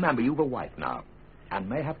 Will, you remember you've a wife now, and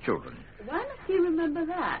may have children. Why must he remember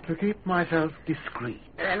that? To keep myself discreet.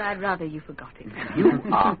 Then I'd rather you forgot it. You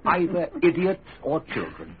are either idiots or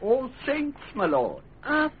children. All saints, my lord.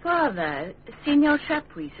 Father, Signor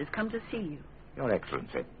Chapuis has come to see you. Your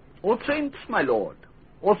Excellency. All saints, my lord.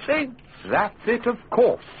 All saints. That's it, of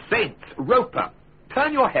course. Saints. Roper,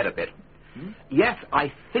 turn your head a bit. Yes, I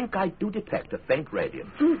think I do detect a faint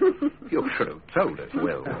radiance. You should have told us,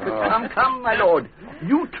 Will. Come, my lord.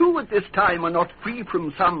 You too at this time are not free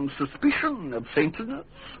from some suspicion of saintliness.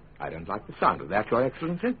 I don't like the sound of that, Your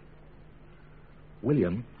Excellency.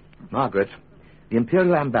 William, Margaret, the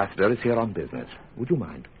Imperial Ambassador is here on business. Would you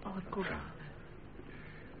mind? Oh, of course.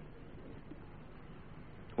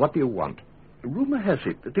 What do you want? Rumour has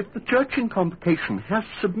it that if the Church in convocation has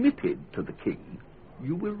submitted to the King,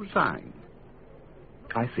 you will resign.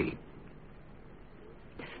 I see.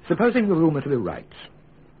 Supposing the rumour to be right,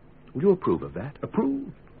 would you approve of that?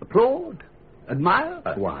 Approve, applaud, admire.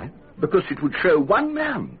 Why? Because it would show one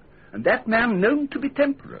man, and that man known to be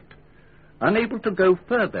temperate, unable to go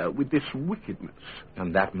further with this wickedness.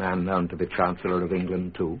 And that man known to be Chancellor of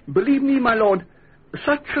England, too? Believe me, my lord,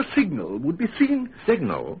 such a signal would be seen...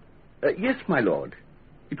 Signal? Yes, my lord.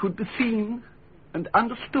 It would be seen and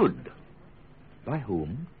understood. By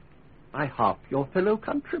whom? By half your fellow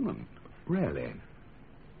countrymen. Really?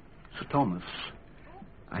 Sir Thomas,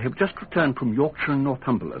 I have just returned from Yorkshire and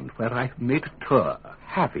Northumberland, where I have made a tour.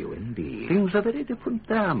 Have you, indeed? Things are very different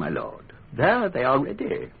there, my lord. There they are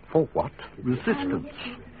ready. For what? Resistance.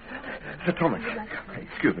 Sir Thomas,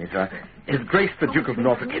 excuse me, sir. His Grace the Duke of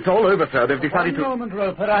Norfolk. It's all over, sir. They've decided to... One moment,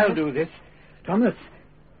 Roper. I'll do this. Thomas.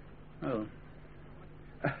 Oh.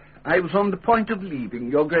 I was on the point of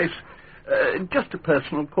leaving, Your Grace. Just a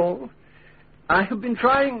personal call. I have been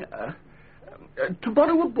trying to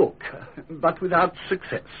borrow a book, but without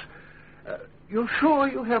success. You're sure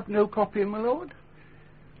you have no copy, my lord?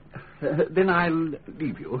 Then I'll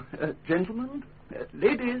leave you. Gentlemen,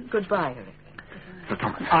 ladies... Goodbye, Eric. Sir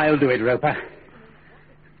Thomas. I'll do it, Roper.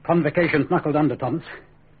 Convocation's knuckled under, Thomas.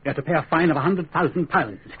 You have to pay a fine of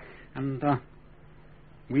 £100,000. And,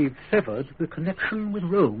 we've severed the connection with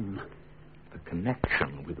Rome. The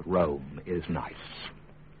connection with Rome is nice.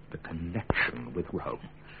 The connection with Rome.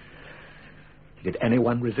 Did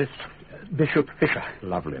anyone resist? Bishop Fisher.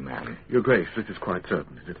 Lovely man. Your Grace, this is quite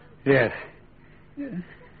certain, is it? Yes.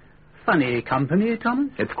 Funny company,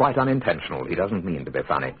 Thomas? It's quite unintentional. He doesn't mean to be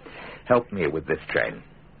funny. Help me with this chain.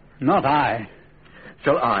 Not I.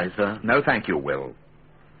 Shall I, sir? No, thank you, Will.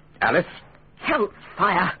 Alice?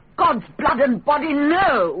 Hellfire! God's blood and body,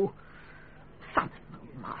 no! Son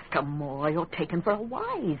of Master Moore, you're taken for a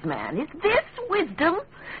wise man. Is this wisdom?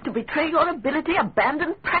 To betray your ability,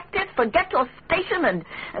 abandon practice, forget your station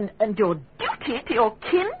and your duty to your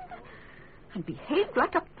kin? And behave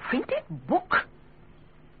like a printed book?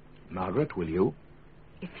 Margaret, will you?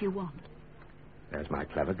 If you want. There's my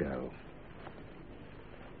clever girl.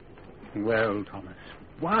 Well, Thomas,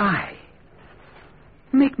 why?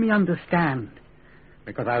 Make me understand.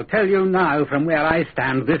 Because I'll tell you now, from where I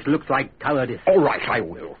stand, this looks like cowardice. All right, I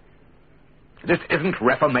will. This isn't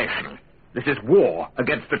reformation. This is war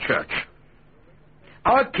against the Church.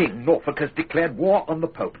 Our King, Norfolk, has declared war on the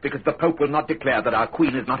Pope because the Pope will not declare that our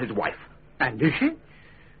Queen is not his wife. And is she?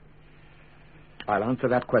 I'll answer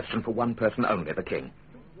that question for one person only, the King.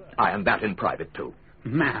 I am that in private, too.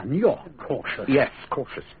 Man, you're cautious. Yes,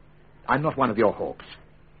 cautious. I'm not one of your hawks.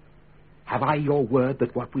 Have I your word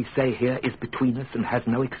that what we say here is between us and has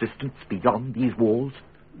no existence beyond these walls?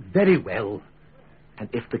 Very well. And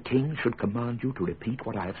if the King should command you to repeat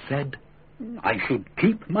what I have said? I should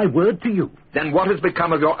keep my word to you. Then what has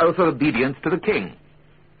become of your oath of obedience to the King?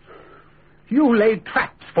 You laid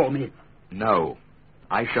traps for me. No.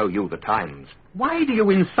 I show you the times. Why do you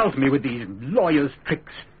insult me with these lawyer's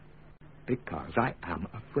tricks? Because I am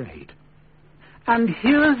afraid. And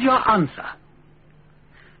here's your answer.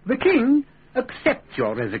 The King accepts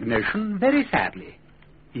your resignation very sadly.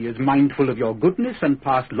 He is mindful of your goodness and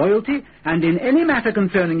past loyalty, and in any matter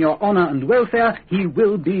concerning your honor and welfare, he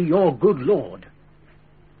will be your good lord.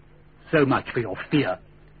 So much for your fear.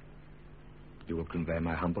 You will convey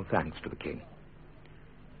my humble thanks to the King.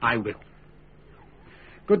 I will.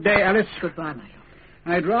 Good day, Alice. Goodbye, my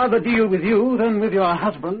lord. I'd rather deal with you than with your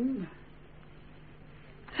husband.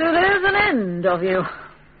 So there's an end of you.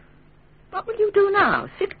 What will you do now?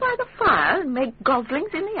 Sit by the fire and make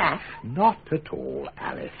goslings in the ash? Not at all,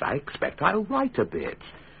 Alice. I expect I'll write a bit.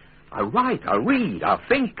 I'll write, I'll read, I'll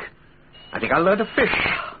think. I think I'll learn to fish.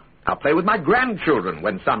 I'll play with my grandchildren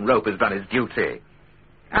when son Rope has done his duty.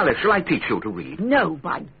 Alice, shall I teach you to read? No,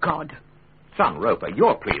 by God. Son Roper,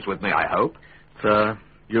 you're pleased with me, I hope. Sir,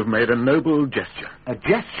 you've made a noble gesture. A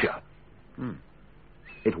gesture?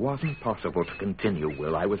 It wasn't possible to continue,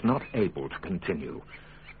 Will. I was not able to continue.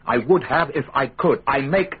 I would have if I could. I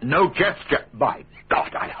make no gesture. By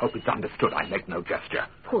God, I hope it's understood. I make no gesture.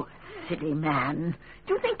 Poor silly man.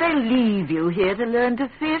 Do you think they'll leave you here to learn to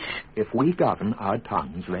fish? If we govern our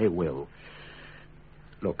tongues, they will.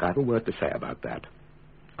 Look, I've a word to say about that.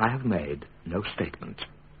 I have made no statement.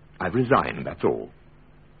 I've resigned, that's all.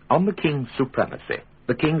 On the King's supremacy,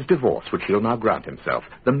 the King's divorce, which he'll now grant himself,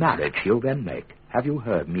 the marriage he'll then make. Have you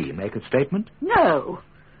heard me make a statement? No.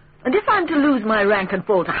 And if I'm to lose my rank and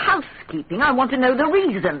fall to housekeeping, I want to know the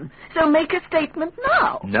reason. So make a statement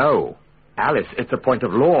now. No. Alice, it's a point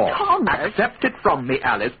of law. Thomas. Accept it from me,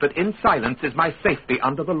 Alice, that in silence is my safety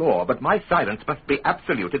under the law. But my silence must be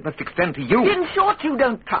absolute. It must extend to you. In short, you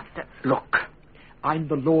don't trust us. Look, I'm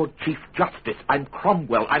the Lord Chief Justice. I'm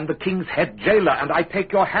Cromwell. I'm the King's head jailer. And I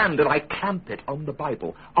take your hand and I clamp it on the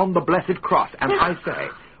Bible, on the blessed cross. And I say,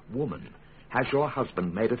 woman, has your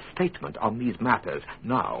husband made a statement on these matters?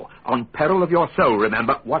 Now, on peril of your soul,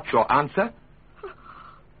 remember. What's your answer?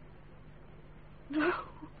 No.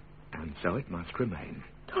 And so it must remain.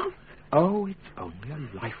 Thomas. Oh, it's only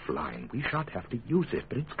a lifeline. We shan't have to use it,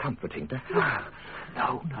 but it's comforting to have.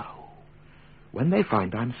 No. When they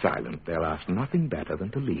find I'm silent, they'll ask nothing better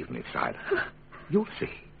than to leave me silent. You'll see.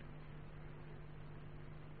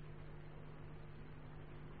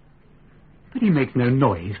 But he makes no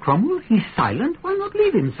noise, Cromwell. He's silent. Why not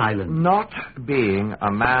leave him silent? Not being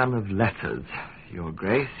a man of letters, Your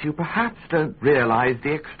Grace, you perhaps don't realize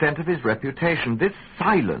the extent of his reputation. This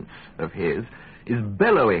silence of his is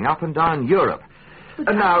bellowing up and down Europe.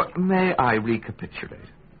 Now, may I recapitulate?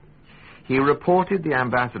 He reported the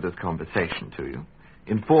ambassador's conversation to you,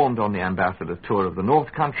 informed on the ambassador's tour of the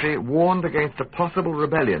North Country, warned against a possible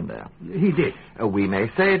rebellion there. He did. We may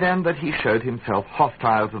say, then, that he showed himself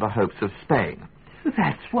hostile to the hopes of Spain.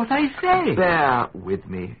 That's what I say. Bear with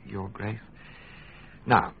me, Your Grace.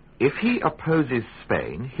 Now, if he opposes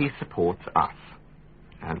Spain, he supports us.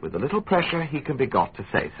 And with a little pressure, he can be got to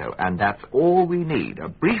say so. And that's all we need, a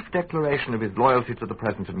brief declaration of his loyalty to the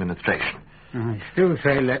present administration. I still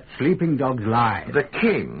say let sleeping dogs lie. The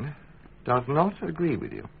King does not agree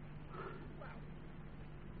with you.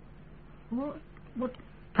 What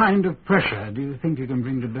kind of pressure do you think you can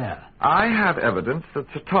bring to bear? I have evidence that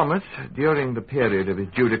Sir Thomas, during the period of his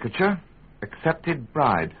judicature, accepted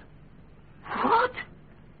bribes. What?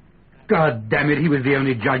 God damn it, he was the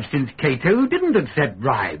only judge since Cato who didn't accept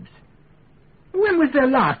bribes. When was there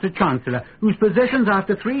last a Chancellor whose possessions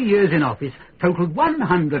after 3 years in office totaled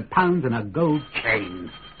 £100 and a gold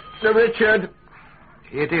chain? Sir Richard,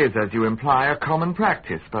 it is, as you imply, a common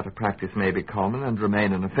practice, but a practice may be common and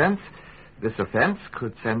remain an offence. This offence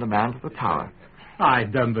could send a man to the Tower. I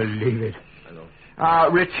don't believe it.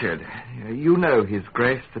 Richard, you know His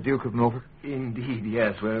Grace, the Duke of Norfolk? Indeed,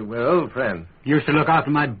 yes. We're old friends. Used to look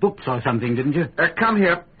after my books or something, didn't you? Come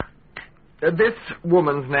here. This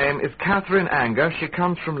woman's name is Catherine Anger. She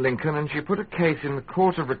comes from Lincoln, and she put a case in the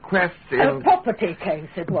Court of Requests in... A property case,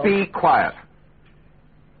 it was. Be quiet.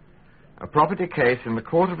 A property case in the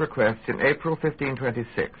Court of Requests in April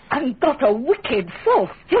 1526. And got a wicked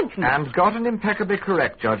false judgment. And got an impeccably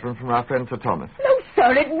correct judgment from our friend Sir Thomas. No,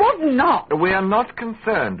 sir, it was not. We are not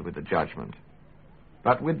concerned with the judgment,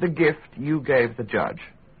 but with the gift you gave the judge.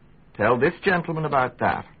 Tell this gentleman about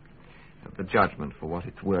that. That the judgment, for what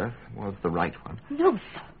it's worth, was the right one. No,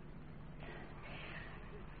 sir.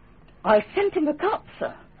 I sent him a cup,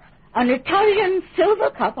 sir. An Italian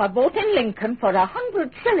silver cup I bought in Lincoln for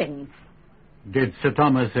 100 shillings. Did Sir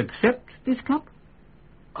Thomas accept this cup?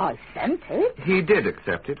 I sent it. He did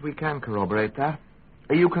accept it. We can corroborate that.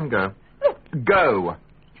 You can go. Go.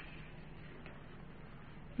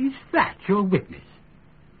 Is that your witness?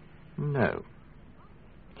 No.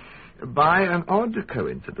 By an odd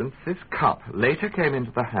coincidence, this cup later came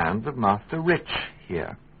into the hands of Master Rich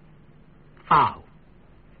here. How?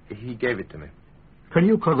 He gave it to me. Can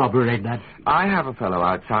you corroborate that? I have a fellow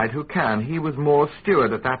outside who can. He was Moore's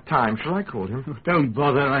steward at that time. Shall I call him? Don't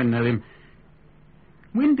bother, I know him.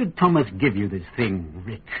 When did Thomas give you this thing,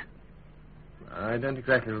 Rich? I don't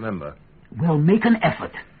exactly remember. Well, make an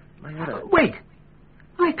effort. Wait.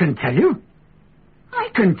 I can tell you.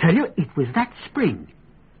 It was that spring.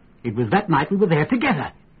 It was that night we were there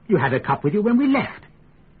together. You had a cup with you when we left.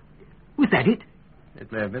 Was that it?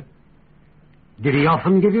 It may have been. Did he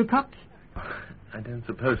often give you cups? I don't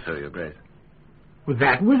suppose so, Your Grace. Well,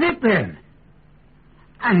 that was it then.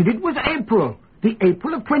 And it was April. The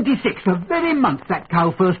April of 26, the very month that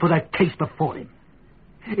cow first put a case before him.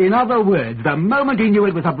 In other words, the moment he knew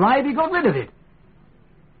it was a bribe, he got rid of it.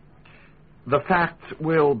 The facts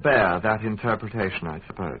will bear that interpretation, I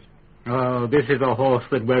suppose. Oh, this is a horse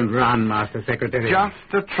that won't run, Master Secretary.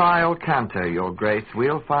 Just a trial canter, Your Grace.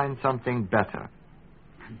 We'll find something better.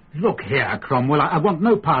 Look here, Cromwell, I want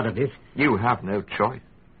no part of this. You have no choice.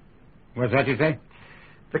 What's that you say?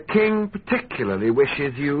 The King particularly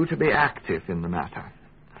wishes you to be active in the matter.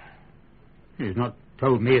 He's not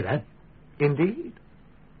told me that. Indeed.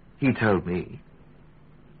 He told me.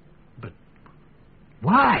 But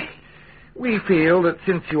why? We feel that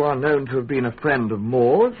since you are known to have been a friend of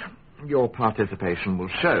Moore's, your participation will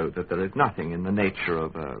show that there is nothing in the nature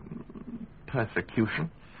of persecution,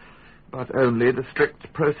 but only the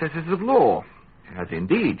strict processes of law, as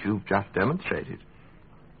indeed you've just demonstrated.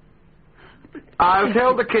 I'll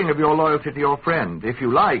tell the King of your loyalty to your friend. If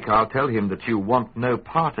you like, I'll tell him that you want no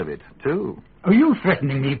part of it, too. Are you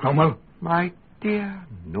threatening me, Cromwell? My dear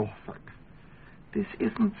Norfolk, this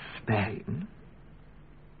isn't Spain.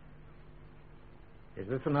 Is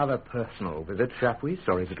this another personal visit, Chapuis,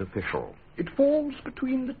 or is it official? It falls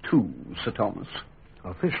between the two, Sir Thomas.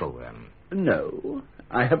 Official, then? No,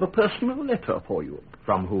 I have a personal letter for you.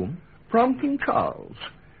 From whom? From King Charles.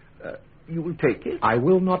 You will take it? I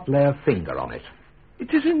will not lay a finger on it.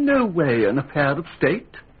 It is in no way an affair of state.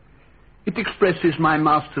 It expresses my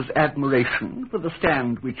master's admiration for the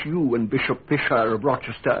stand which you and Bishop Fisher of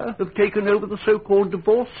Rochester have taken over the so-called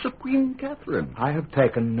divorce of Queen Catherine. I have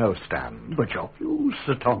taken no stand. But your views,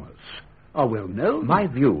 Sir Thomas, are well known. My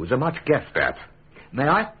views are much guessed at. May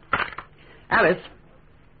I? Alice?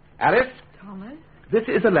 Alice? Thomas? This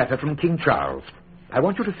is a letter from King Charles. I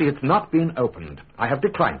want you to see it's not been opened. I have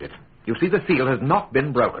declined it. You see, the seal has not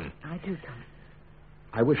been broken. I do, Thomas.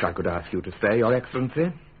 I wish I could ask you to stay, Your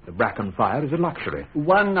Excellency. The bracken fire is a luxury.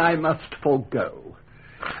 One I must forego.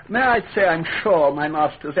 May I say I'm sure my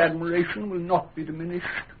master's admiration will not be diminished?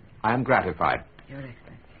 I am gratified. Your Excellency.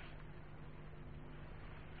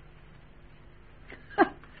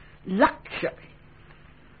 Luxury.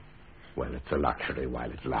 Well, it's a luxury while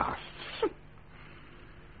it lasts.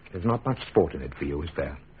 There's not much sport in it for you, is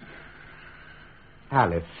there?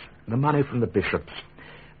 Alice, the money from the bishops.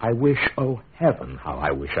 I wish, oh heaven, how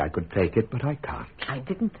I wish I could take it, but I can't. I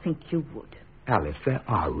didn't think you would. Alice, there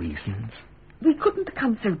are reasons. We couldn't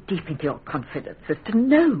come so deep into your confidence as to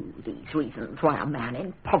know these reasons why a man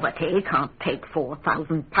in poverty can't take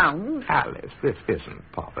 £4,000. Alice, this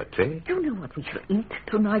isn't poverty. Do you know what we shall eat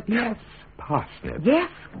tonight? Yes, parsnips.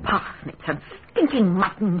 Yes, parsnips and stinking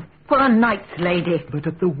mutton for a knight's lady. But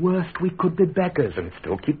at the worst we could be beggars and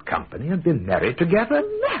still keep company and be merry together.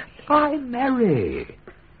 Merry? Why merry?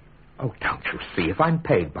 Oh, don't you see, if I'm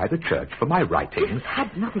paid by the church for my writings... This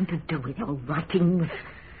had nothing to do with your writings.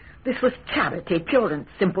 This was charity, pure and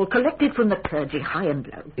simple, collected from the clergy, high and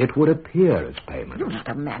low. It would appear as payment. You're not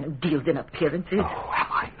a man who deals in appearances. Oh,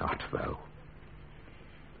 am I not, though?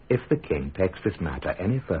 If the king takes this matter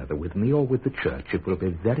any further with me or with the church, it will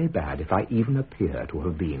be very bad if I even appear to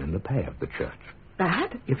have been in the pay of the church.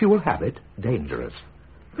 Bad? If you will have it, dangerous.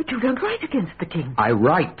 But you don't write against the king. I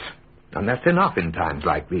write, and that's enough in times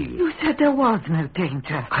like these. You said there was no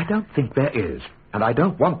danger. I don't think there is, and I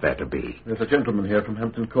don't want there to be. There's a gentleman here from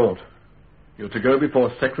Hampton Court. You're to go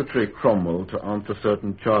before Secretary Cromwell to answer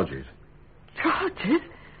certain charges. Charges?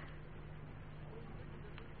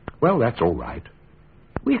 Well, that's all right.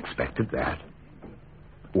 We expected that.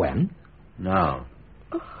 When? Now.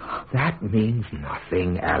 That means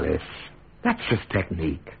nothing, Alice. That's just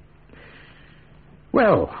technique.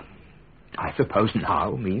 Well, I suppose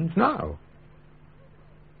now means now.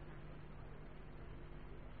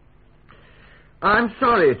 I'm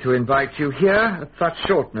sorry to invite you here at such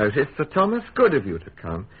short notice, Sir Thomas. Good of you to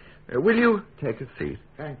come. Will you take a seat?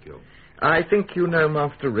 Thank you. I think you know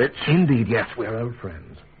Master Rich. Indeed, yes, we're old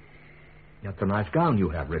friends. That's a nice gown you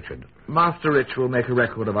have, Richard. Master Rich will make a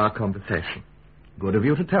record of our conversation. Good of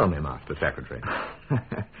you to tell me, Master Secretary.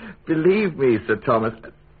 Believe me, Sir Thomas.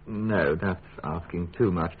 No, that's asking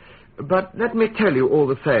too much. But let me tell you all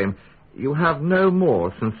the same, you have no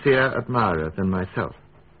more sincere admirer than myself.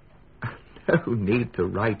 No need to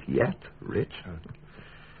write yet, Rich.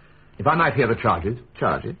 If I might hear the charges.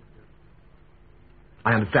 Charges?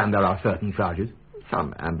 I understand there are certain charges.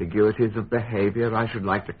 Some ambiguities of behavior I should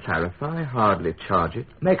like to clarify. Hardly charges.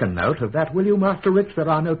 Make a note of that, will you, Master Rich? There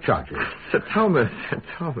are no charges. Sir Thomas,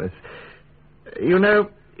 you know,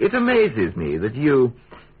 it amazes me that you,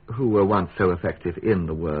 who were once so effective in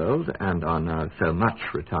the world and are now so much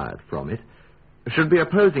retired from it, should be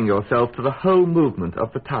opposing yourself to the whole movement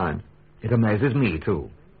of the time. It amazes me, too.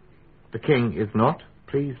 The king is not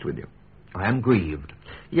pleased with you. I am grieved.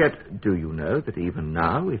 Yet, do you know that even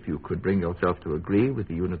now, if you could bring yourself to agree with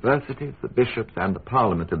the universities, the bishops, and the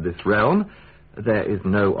parliament of this realm, there is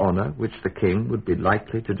no honour which the king would be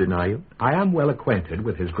likely to deny you? I am well acquainted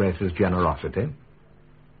with his grace's generosity.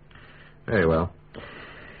 Very well.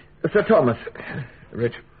 Sir Thomas,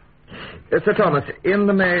 Rich. Sir Thomas, in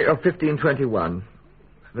the May of 1521,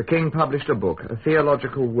 the king published a book, a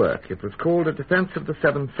theological work. It was called A Defence of the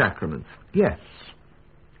Seven Sacraments. Yes,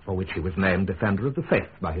 for which he was named Defender of the Faith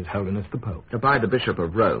by His Holiness the Pope. By the Bishop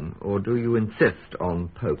of Rome, or do you insist on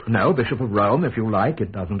Pope? No, Bishop of Rome, if you like.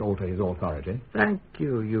 It doesn't alter his authority. Thank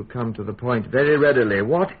you. You come to the point very readily.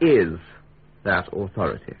 What is that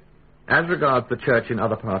authority? As regards the church in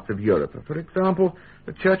other parts of Europe, for example,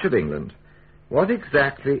 the Church of England, what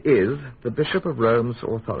exactly is the Bishop of Rome's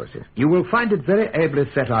authority? You will find it very ably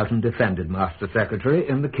set out and defended, Master Secretary,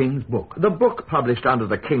 in the King's book. The book published under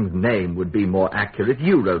the King's name would be more accurate.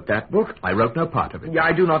 You wrote that book. I wrote no part of it.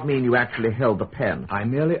 I do not mean you actually held the pen. I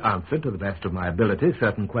merely answered, to the best of my ability,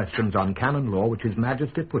 certain questions on canon law which His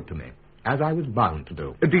Majesty put to me, as I was bound to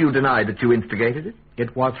do. Do you deny that you instigated it?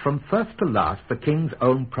 It was from first to last the King's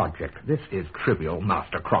own project. This is trivial,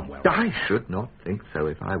 Master Cromwell. I should not think so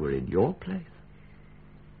if I were in your place.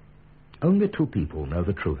 Only two people know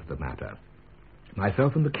the truth of the matter,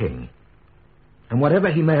 myself and the king. And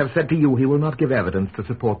whatever he may have said to you, he will not give evidence to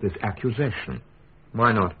support this accusation.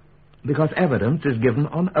 Why not? Because evidence is given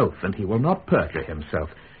on oath, and he will not perjure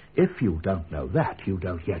himself. If you don't know that, you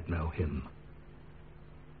don't yet know him.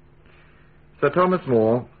 Sir Thomas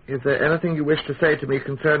More, is there anything you wish to say to me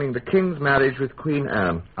concerning the King's marriage with Queen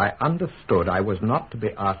Anne? I understood I was not to be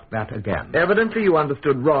asked that again. Evidently you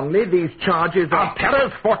understood wrongly. These charges are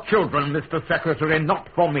terrors for children, Mr. Secretary, not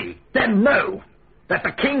for me. Then know that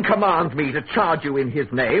the King commands me to charge you in his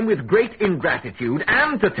name with great ingratitude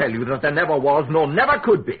and to tell you that there never was nor never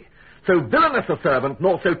could be so villainous a servant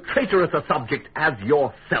nor so traitorous a subject as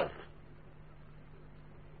yourself.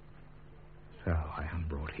 So I am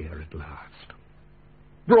brought here at last.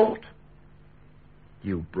 Brought?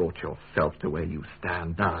 You brought yourself to where you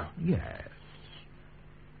stand now. Yes.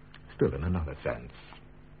 Still, in another sense,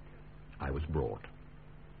 I was brought.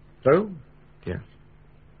 So? Yes.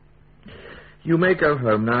 You may go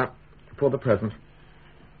home now, for the present.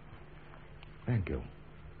 Thank you,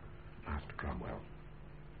 Master Cromwell.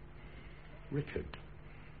 Richard.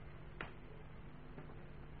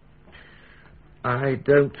 I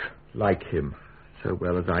don't like him so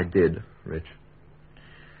well as I did, Rich.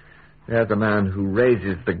 There's a man who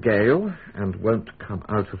raises the gale and won't come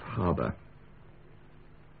out of harbour.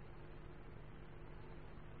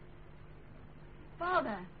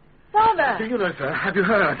 Father! Father! Do you know, sir, have you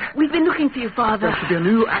heard? We've been looking for you, Father. There should be a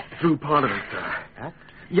new act through Parliament, sir. Act?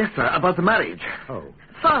 Yes, sir, about the marriage. Oh.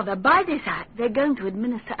 Father, by this act, they're going to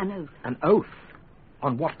administer an oath. An oath?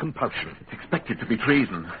 On what compulsion? It's expected to be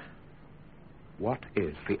treason. What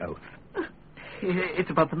is the oath? It's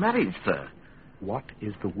about the marriage, sir. What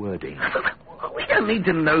is the wording? We don't need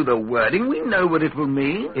to know the wording. We know what it will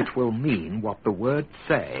mean. It will mean what the words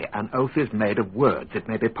say. An oath is made of words. It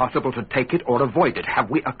may be possible to take it or avoid it. Have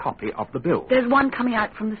we a copy of the bill? There's one coming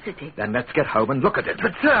out from the city. Then let's get home and look at it.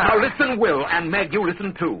 But, sir... Now listen, Will, and Meg, you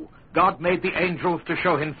listen too. God made the angels to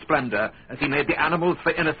show him splendor, as he made the animals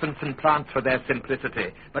for innocence and plants for their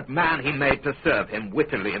simplicity. But man he made to serve him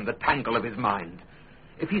wittily in the tangle of his mind.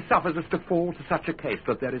 If he suffers us to fall to such a case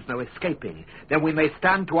that there is no escaping, then we may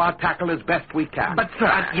stand to our tackle as best we can. But, sir...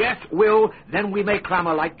 And yes, Will, then we may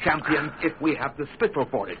clamour like champions if we have the spittle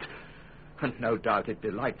for it. And no doubt it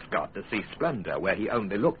delights God to see splendor where he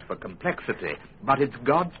only looked for complexity. But it's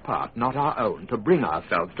God's part, not our own, to bring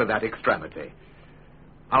ourselves to that extremity.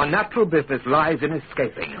 Our natural business lies in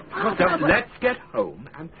escaping. So let's get home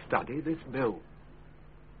and study this bill.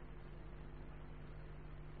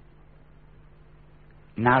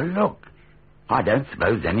 Now look, I don't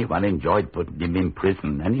suppose anyone enjoyed putting him in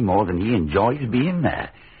prison any more than he enjoys being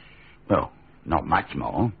there. Well, not much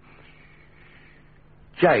more.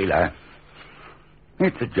 Jailer.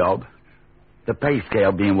 It's a job. The pay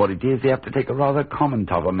scale being what it is, they have to take a rather common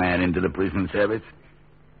type of man into the prison service.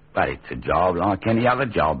 But it's a job like any other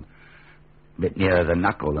job. A bit nearer the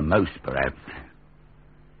knuckle than most, perhaps.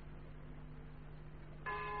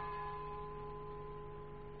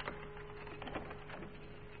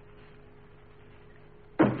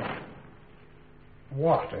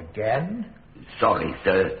 What, again? Sorry,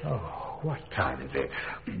 sir. Oh, what time is it?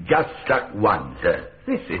 Just struck one, sir.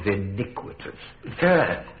 This is iniquitous.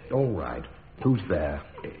 Sir. All right. Who's there?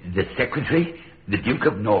 The Secretary, the Duke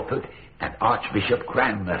of Norfolk, and Archbishop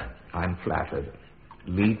Cranmer. I'm flattered.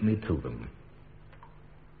 Lead me to them.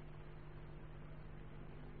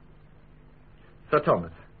 Sir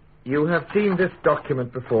Thomas, you have seen this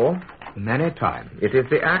document before? Many times. It is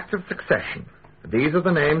the Act of Succession. These are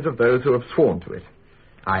the names of those who have sworn to it.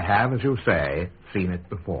 I have, as you say, seen it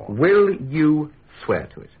before. Will you swear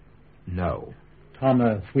to it? No.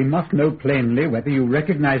 Thomas, we must know plainly whether you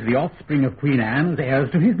recognize the offspring of Queen Anne as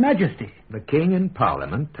heirs to His Majesty. The King in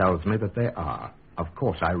Parliament tells me that they are. Of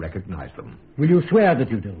course I recognize them. Will you swear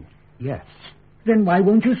that you do? Yes. Then why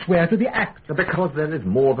won't you swear to the Act? Because there is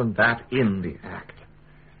more than that in the Act.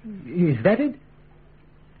 Is that it?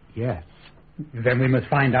 Yes. Then we must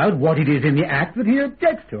find out what it is in the Act that he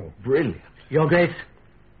objects to. Brilliant. Your Grace,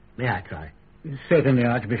 May I try? Certainly,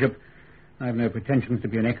 Archbishop. I've no pretensions to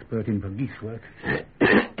be an expert in police work.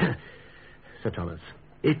 Sir Thomas,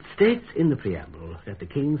 it states in the preamble that the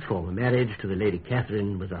King's former marriage to the Lady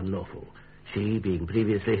Catherine was unlawful, she being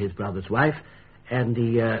previously his brother's wife, and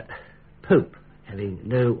the Pope having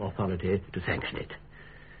no authority to sanction it.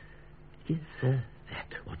 Is that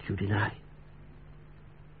what you deny?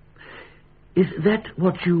 Is that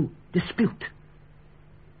what you dispute?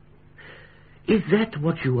 Is that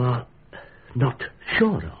what you are not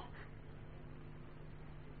sure of?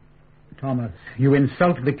 Thomas, you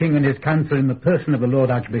insult the King and his council in the person of the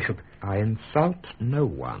Lord Archbishop. I insult no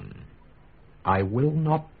one. I will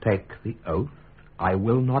not take the oath. I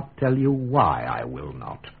will not tell you why I will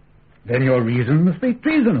not. Then your reason must be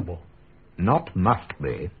treasonable. Not must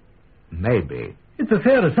be. Maybe. It's a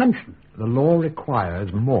fair assumption. The law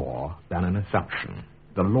requires more than an assumption.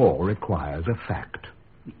 The law requires a fact.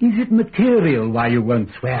 Is it material why you won't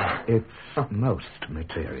swear? It's most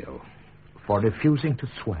material. For refusing to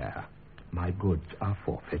swear, my goods are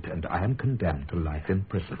forfeit, and I am condemned to life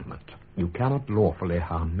imprisonment. You cannot lawfully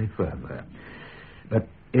harm me further. But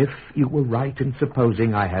if you were right in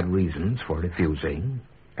supposing I had reasons for refusing,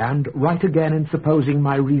 and right again in supposing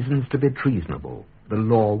my reasons to be treasonable, the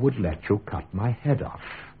law would let you cut my head off.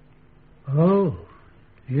 Oh,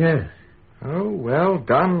 yes. Oh, well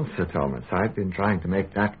done, Sir Thomas. I've been trying to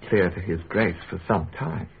make that clear to His Grace for some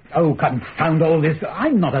time. Oh, confound all this.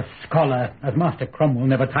 I'm not a scholar, as Master Cromwell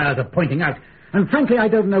never tires of pointing out. And frankly, I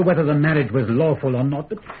don't know whether the marriage was lawful or not.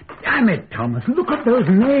 But damn it, Thomas, look at those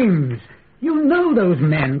names. You know those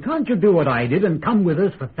men. Can't you do what I did and come with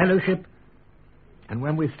us for fellowship? And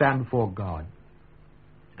when we stand before God,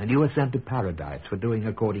 and you are sent to paradise for doing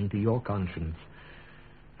according to your conscience,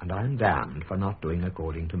 and I am damned for not doing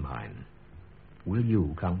according to mine. Will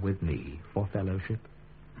you come with me for fellowship?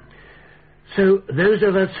 So those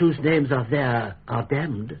of us whose names are there are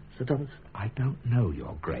damned, Sir Thomas? I don't know,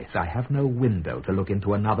 Your Grace. I have no window to look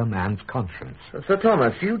into another man's conscience. Sir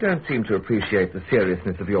Thomas, you don't seem to appreciate the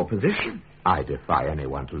seriousness of your position. I defy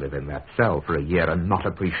anyone to live in that cell for a year and not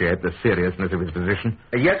appreciate the seriousness of his position.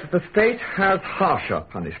 Yet the state has harsher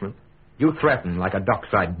punishment. You threaten like a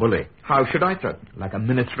dockside bully. How should I threaten? Like a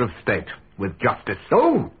minister of state, with justice.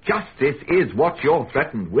 Oh, justice is what you're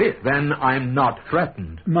threatened with. Then I'm not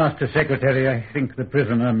threatened. Master Secretary, I think the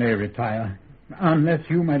prisoner may retire. Unless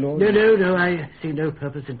you, my lord... No, I see no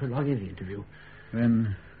purpose in prolonging the interview.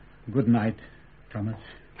 Then, good night, Thomas.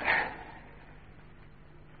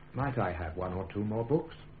 Might I have one or two more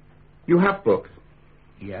books? You have books?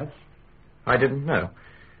 Yes. I didn't know.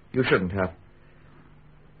 You shouldn't have.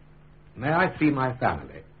 May I see my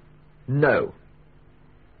family? No.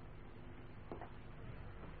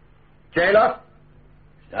 Jailer?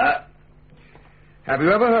 Sir? Have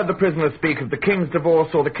you ever heard the prisoner speak of the king's divorce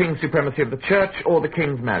or the king's supremacy of the church or the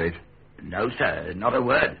king's marriage? No, sir, not a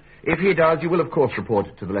word. If he does, you will of course report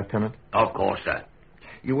it to the lieutenant. Of course, sir.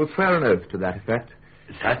 You will swear an oath to that effect.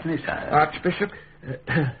 Certainly, sir. Archbishop?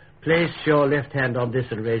 Place your left hand on this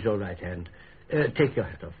and raise your right hand. Take your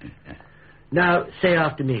hat off. Now, say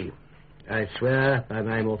after me. I swear by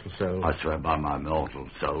my immortal soul. I swear by my mortal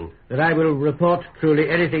soul. That I will report truly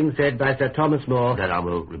anything said by Sir Thomas More. That I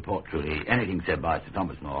will report truly anything said by Sir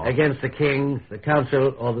Thomas More. Against the king, the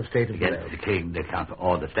council, or the state of the realm. Against the king, the council,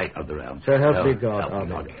 or the state of the realm. So help me God.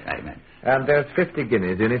 Amen. Amen. And there's 50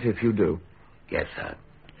 guineas in it if you do. Yes, sir.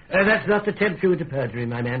 That's not to tempt you into perjury,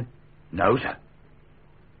 my man. No, sir.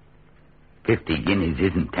 50 guineas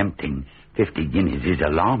isn't tempting. 50 guineas is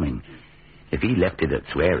alarming. If he left it at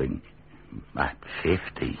swearing... But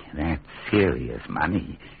 50, that's serious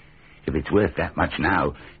money. If it's worth that much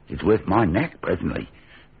now, it's worth my neck presently.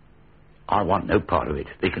 I want no part of it.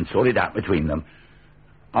 They can sort it out between them.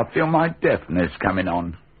 I feel my deafness coming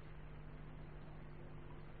on.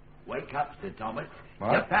 Wake up, Sir Thomas.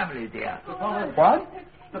 What? Your family's here. Sir Thomas. What?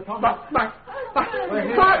 Sir Thomas.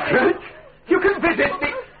 Margaret! You can visit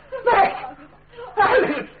me! Meg!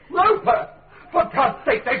 Alice! Roper! For God's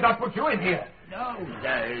sake, they've not put you in here. No,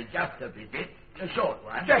 sir, just a visit. A short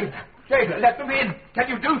one. Jailer, let them in. Can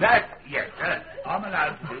you do that? Yes, sir. I'm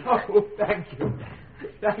allowed to. Oh, thank you.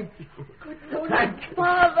 Thank you. Good morning,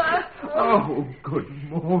 Father. Oh, good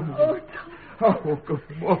morning. Oh, good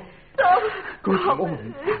morning. Good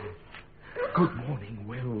morning. Good morning,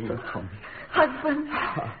 Will. Sir Thomas. Husband,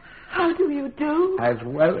 how do you do? As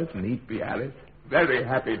well as need be, Alice. Very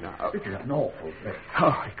happy now. It is an awful thing.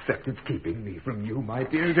 Oh, except it's keeping me from you, my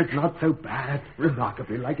dears. It's not so bad.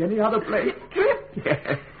 Remarkably like any other place.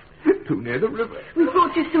 Yes. Too near the river. We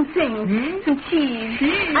brought you some things. Some cheese.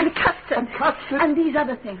 And custard. And these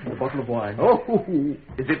other things. A bottle of wine. Oh,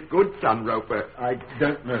 is it good, son Roper? I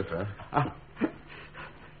don't know, sir.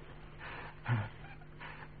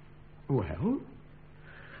 Well?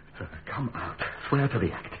 Sir, come out. Swear to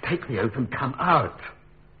the act. Take the oath and come out.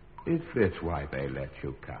 Is this why they let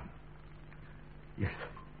you come? Yes.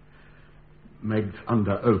 Meg's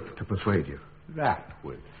under oath to persuade you. That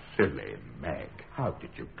was silly, Meg. How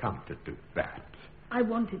did you come to do that? I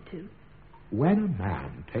wanted to. When a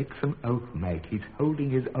man takes an oath, Meg, he's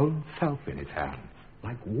holding his own self in his hands,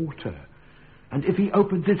 like water. And if he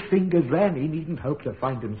opens his fingers then, he needn't hope to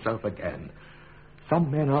find himself again.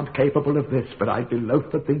 Some men aren't capable of this, but I'd be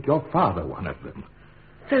loath to think your father one of them.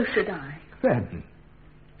 So should I. Then...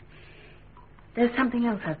 There's something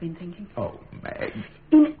else I've been thinking. Oh, Meg.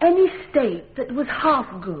 In any state that was half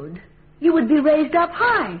good, you would be raised up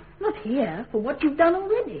high. Not here, for what you've done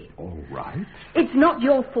already. All right. It's not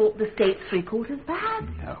your fault the state's 3/4 bad.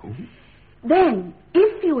 No. Then,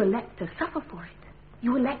 if you elect to suffer for it,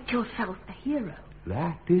 you elect yourself a hero.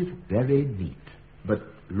 That is very neat. But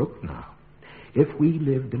look now. If we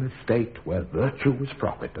lived in a state where virtue was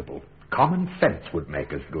profitable, common sense would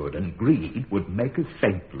make us good, and greed would make us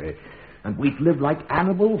saintly... And we'd live like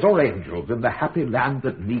animals or angels in the happy land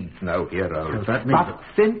that needs no heroes. So that means but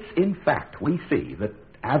since, in fact, we see that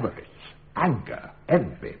avarice, anger,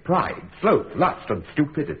 envy, pride, sloth, lust, and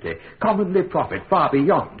stupidity commonly profit far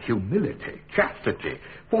beyond humility, chastity,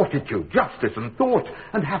 fortitude, justice, and thought,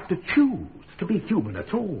 and have to choose to be human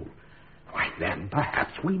at all, why then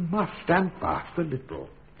perhaps we must stand fast a little,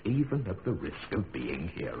 even at the risk of being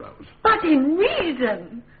heroes. But in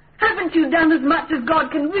reason... Haven't you done as much as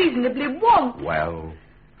God can reasonably want? Well,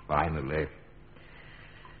 finally,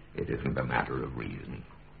 it isn't a matter of reason.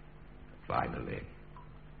 Finally,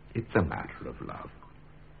 It's a matter of love.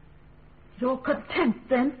 You're content,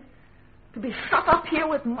 then, to be shut up here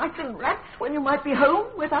with mice and rats when you might be home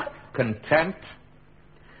with us? Content?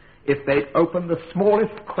 If they'd open the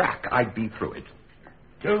smallest crack, I'd be through it.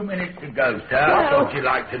 2 minutes to go, sir. No. What would you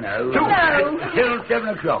like to know? No. Till 7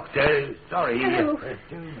 o'clock, sir. Sorry. No.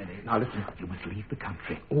 2 minutes. Now listen, you must leave the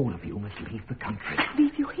country. All of you must leave the country.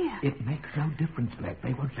 Leave you here. It makes no difference, Meg.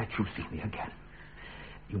 They won't let you see me again.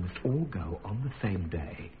 You must all go on the same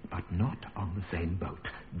day, but not on the same boat.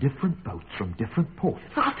 Different boats from different ports.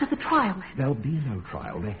 So after the trial, then? There'll be no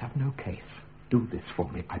trial. They have no case. Do this for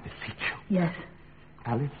me, I beseech you. Yes.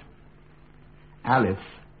 Alice,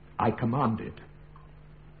 I command it.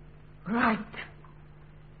 Right.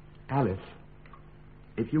 Alice,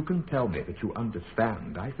 if you can tell me that you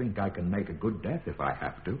understand, I think I can make a good death if I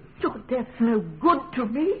have to. Your death's no good to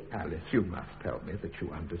me. Alice, you must tell me that you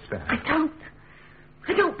understand.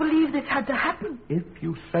 I don't believe this had to happen. If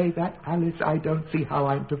you say that, Alice, I don't see how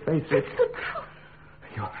I'm to face it. It's the truth.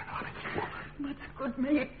 You're an honest woman. Much good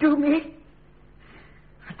may it do me.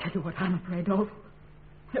 I tell you what I'm afraid of.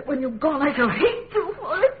 That when you're gone, I shall hate you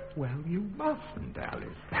for it. Well, you mustn't,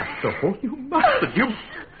 Alice. That's all. You mustn't. You...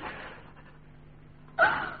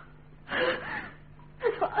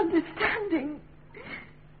 As for understanding,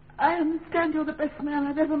 I understand you're the best man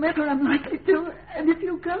I've ever met or I'm likely to. And if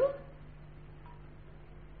you go...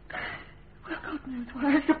 Well, God knows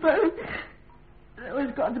why, I suppose. Though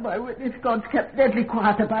as God's my witness, God's kept deadly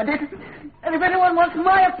quiet about it. And if anyone wants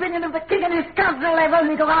my opinion of the king and his council, they've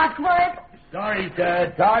only to ask for it. Sorry,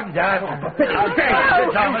 sir. Time's up. Okay,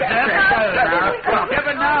 Thomas,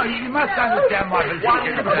 Never now. You must understand my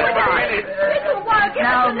position.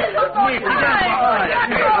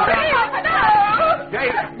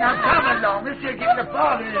 Now come along. Monsieur, give the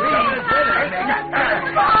father.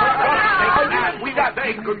 We got to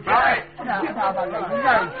say goodbye.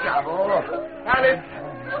 No trouble. Alice,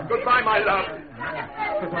 goodbye, my love.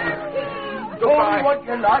 Goodbye. What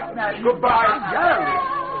you like now. Goodbye.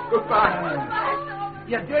 No. Goodbye.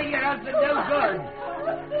 You're doing your husband no good.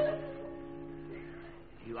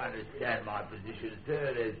 You understand my position,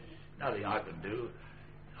 sir. There's nothing I can do.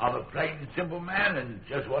 I'm a plain and simple man and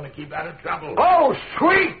just want to keep out of trouble. Oh,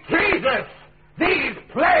 sweet Jesus! These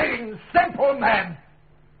plain, simple men!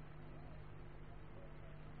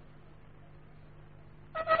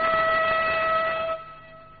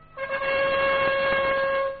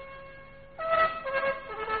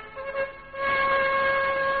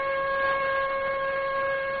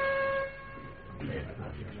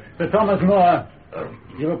 Sir Thomas More,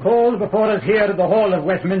 you were called before us here at the Hall of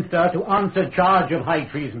Westminster to answer charge of high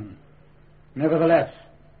treason. Nevertheless,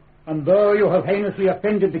 and though you have heinously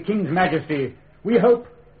offended the King's Majesty, we hope,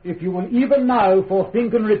 if you will even now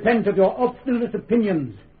forethink and repent of your obstinate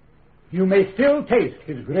opinions, you may still taste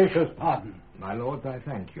his gracious pardon. My lords, I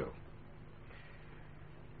thank you.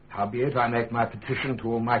 Howbeit, I make my petition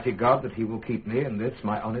to Almighty God that he will keep me in this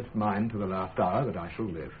my honest mind to the last hour that I shall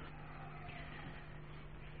live.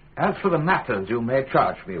 As for the matters you may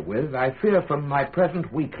charge me with, I fear from my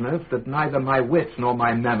present weakness that neither my wit nor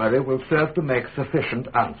my memory will serve to make sufficient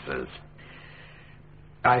answers.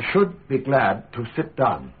 I should be glad to sit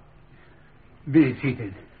down. Be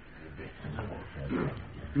seated.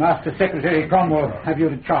 Master Secretary Cromwell, have you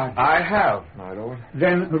the charge? I have, my lord.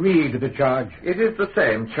 Then read the charge. It is the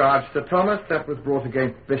same charge, Sir Thomas, that was brought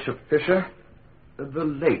against Bishop Fisher. The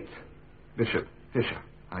late Bishop Fisher,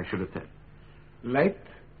 I should have said. Late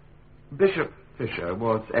Bishop Fisher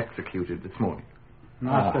was executed this morning.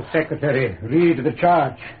 Master Secretary, read the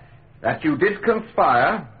charge. That you did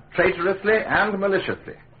conspire, traitorously and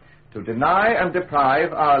maliciously, to deny and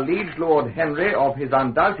deprive our liege Lord Henry of his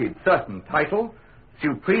undoubted certain title,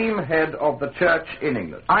 Supreme Head of the Church in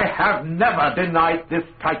England. I have never denied this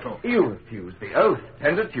title. You refused the oath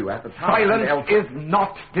tendered to you at the time. Silence is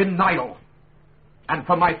not denial. And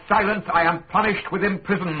for my silence I am punished with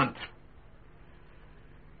imprisonment.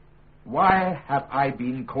 Why have I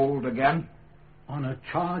been called again? On a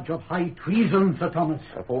charge of high treason, Sir Thomas.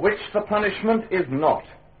 For which the punishment is not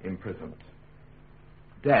imprisonment.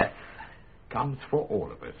 Death comes for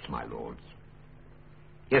all of us, my lords.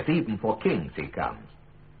 Yes, even for kings he comes,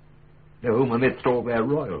 to whom amidst all their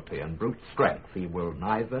royalty and brute strength he will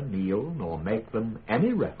neither kneel nor make them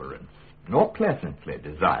any reverence, nor pleasantly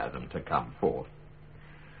desire them to come forth,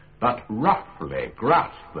 but roughly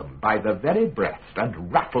grasp them by the very breast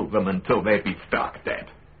and rattle them until they be stark dead,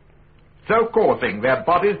 so causing their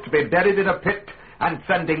bodies to be buried in a pit and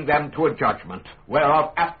sending them to a judgment,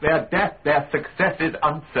 whereof at their death their success is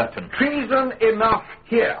uncertain. Treason enough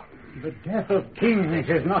here. The death of kings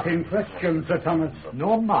is not in question, Sir Thomas.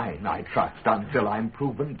 Nor mine, I trust, until I'm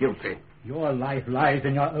proven guilty. Your life lies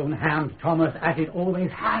in your own hands, Thomas, as it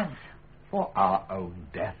always has. For our own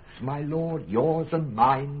deaths, my lord, yours and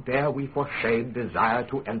mine, dare we for shame desire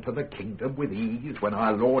to enter the kingdom with ease when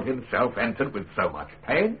our Lord himself entered with so much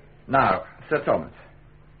pain? Now, Sir Thomas,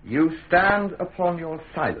 you stand upon your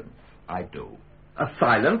silence. I do. A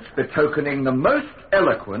silence betokening the most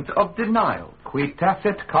eloquent of denials. Qui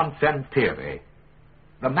tacit consentire.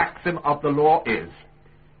 The maxim of the law is,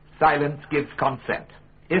 silence gives consent.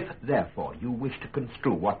 If, therefore, you wish to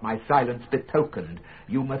construe what my silence betokened,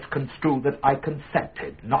 you must construe that I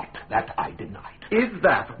consented, not that I denied. Is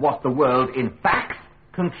that what the world, in fact,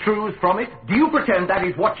 construes from it? Do you pretend that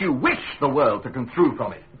is what you wish the world to construe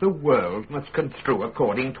from it? The world must construe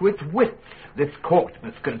according to its wits. This court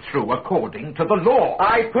must construe according to the law.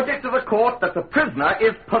 I put it to the court that the prisoner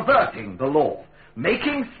is perverting the law,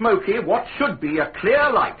 making smoky what should be a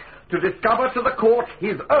clear light, to discover to the court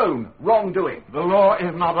his own wrongdoing. The law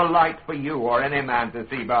is not a light for you or any man to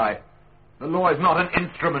see by. The law is not an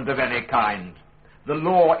instrument of any kind. The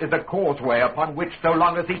law is a causeway upon which, so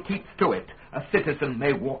long as he keeps to it, a citizen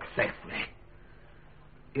may walk safely.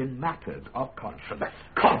 In matters of conscience.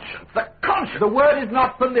 The word is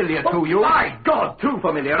not familiar to you. My God, too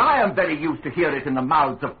familiar. I am very used to hear it in the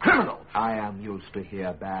mouths of criminals. I am used to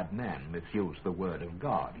hear bad men misuse the word of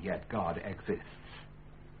God, yet God exists.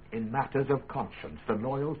 In matters of conscience, the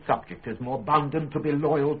loyal subject is more bounden to be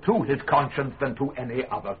loyal to his conscience than to any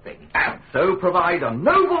other thing. And so provide a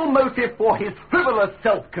noble motive for his frivolous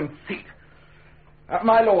self-conceit.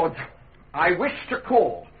 My lords, I wish to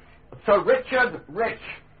call Sir Richard Rich.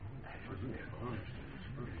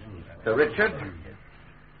 Sir Richard?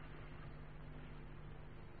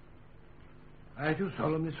 I do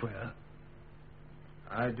solemnly swear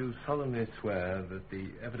that the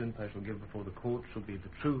evidence I shall give before the court shall be the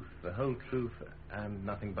truth, the whole truth, and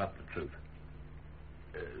nothing but the truth.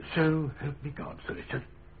 So help me God, Sir Richard.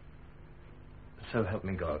 So help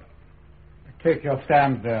me God. Take your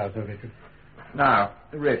stand there, Sir Richard. Now,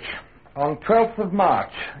 Rich, on 12th of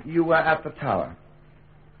March, you were at the Tower.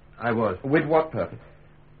 I was. With what purpose?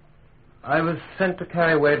 I was sent to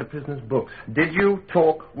carry away the prisoner's books. Did you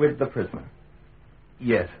talk with the prisoner?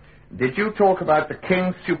 Yes. Did you talk about the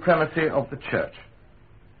king's supremacy of the church?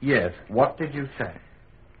 Yes. What did you say?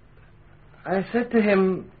 I said to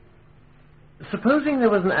him, supposing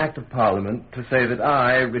there was an act of Parliament to say that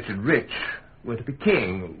I, Richard Rich, were to be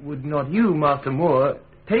king, would not you, Master Moore,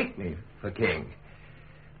 take me for king?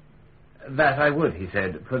 That I would, he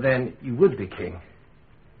said, for then you would be king.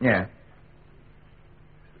 Yeah.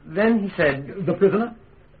 Then he said... The prisoner?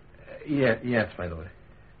 Yes, my lord.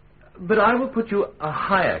 But I will put you a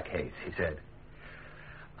higher case, he said.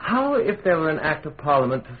 How if there were an act of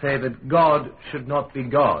Parliament to say that God should not be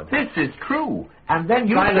God? This is true. And then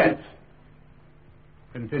you Silence. said...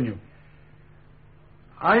 Continue.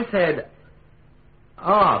 I said,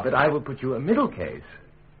 but I will put you a middle case.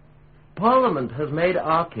 Parliament has made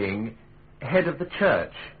our king head of the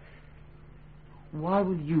church. Why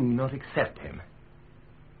will you not accept him?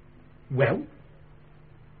 Well?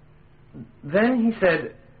 Then he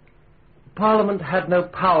said, Parliament had no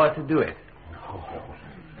power to do it.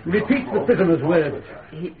 Repeat the prisoner's words.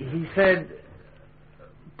 He said,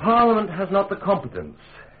 Parliament has not the competence.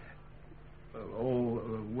 All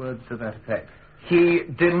words to that effect. He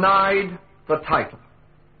denied the title.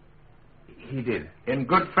 He did. In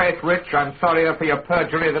good faith, Rich, I'm sorrier for your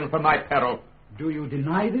perjury than for my peril. Do you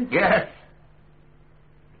deny this? Yes.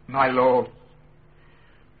 My lord,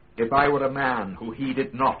 if I were a man who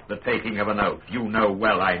heeded not the taking of an oath, you know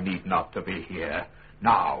well I need not to be here.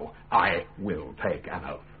 Now I will take an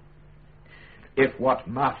oath. If what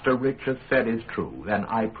Master Rich has said is true, then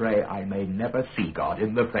I pray I may never see God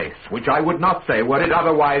in the face, which I would not say were it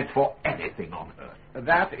otherwise for anything on earth.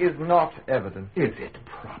 That is not evident. Is it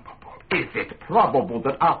probable? Is it probable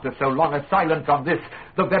that after so long a silence on this,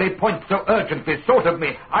 the very point so urgently sought of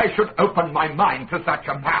me, I should open my mind to such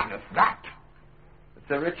a man as that?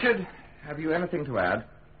 Sir Richard, have you anything to add?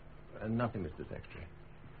 Nothing, Mr. Secretary.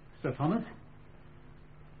 Sir Thomas?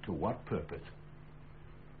 To what purpose?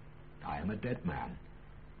 I am a dead man.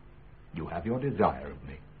 You have your desire of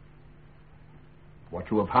me. What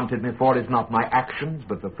you have hunted me for is not my actions,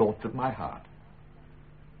 but the thoughts of my heart.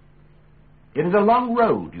 It is a long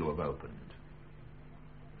road you have opened.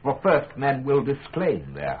 For first men will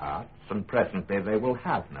disclaim their hearts, and presently they will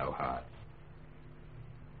have no hearts.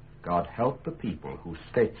 God help the people whose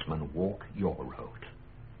statesmen walk your road.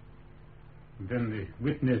 Then the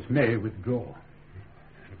witness may withdraw.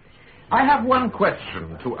 I have one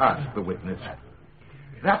question to ask the witness.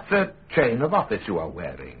 That's a chain of office you are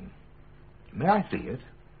wearing. May I see it?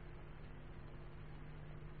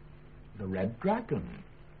 The Red Dragon.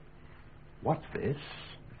 What's this?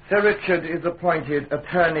 Sir Richard is appointed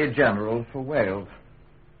Attorney General for Wales.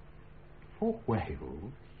 For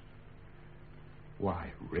Wales?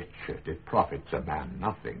 Why, Richard, it profits a man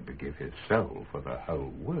nothing to give his soul for the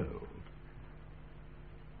whole world.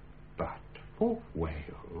 But for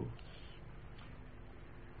Wales...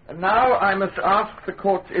 And now I must ask the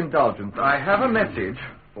court's indulgence. I have a message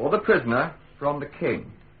for the prisoner from the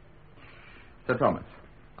king. Sir Thomas,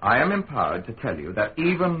 I am empowered to tell you that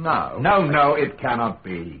even now... No, it cannot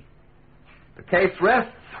be. The case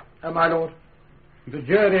rests, my lord. The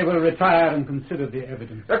jury will retire and consider the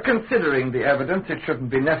evidence. Considering the evidence, it shouldn't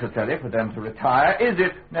be necessary for them to retire. Is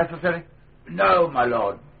it necessary? No, my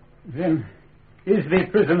lord. Then, is the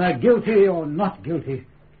prisoner guilty or not guilty?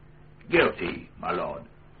 Guilty, my lord.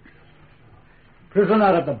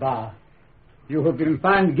 Prisoner at the bar, you have been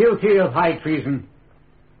found guilty of high treason.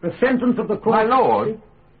 The sentence of the court...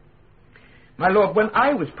 My lord, when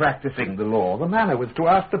I was practicing the law, the manner was to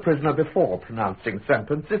ask the prisoner before pronouncing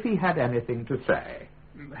sentence if he had anything to say.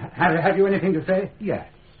 Have you anything to say? Yes.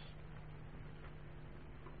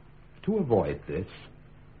 To avoid this,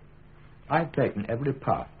 I've taken every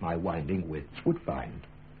path my winding wits would find.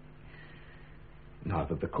 Now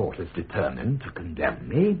that the court is determined to condemn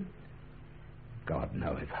me, God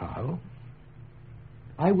knoweth how,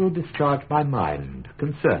 I will discharge my mind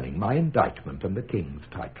concerning my indictment and the king's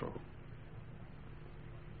title.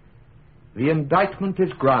 The indictment is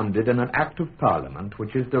grounded in an act of Parliament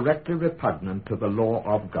which is directly repugnant to the law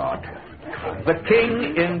of God. The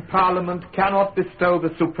king in Parliament cannot bestow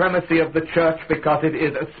the supremacy of the church because it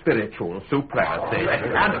is a spiritual supremacy.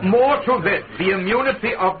 And more to this, the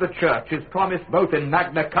immunity of the church is promised both in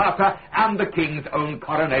Magna Carta and the king's own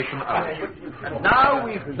coronation oath. Now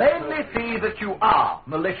we plainly see that you are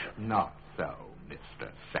malicious. Not so, Mr.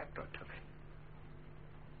 Secretary.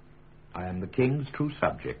 I am the king's true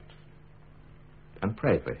subject, and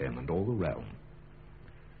pray for him and all the realm.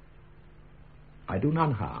 I do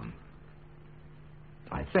none harm.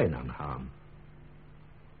 I say none harm.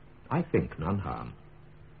 I think none harm.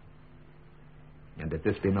 And if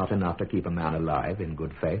this be not enough to keep a man alive in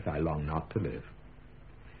good faith, I long not to live.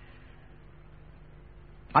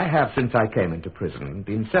 I have, since I came into prison,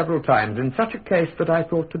 been several times in such a case that I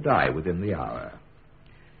thought to die within the hour.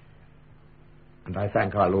 And I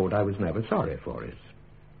thank our Lord I was never sorry for it,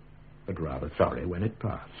 but rather sorry when it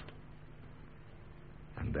passed.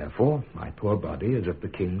 And therefore my poor body is at the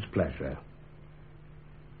king's pleasure.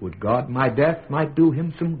 Would God my death might do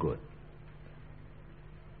him some good.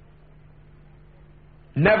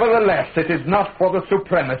 Nevertheless, it is not for the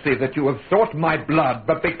supremacy that you have sought my blood,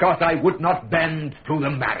 but because I would not bend to the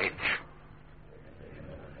marriage.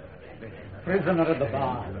 Prisoner at the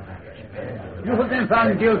bar, you have been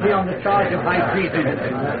found guilty on the charge of high treason.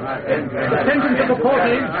 The sentence of the court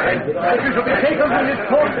is that you shall be taken from this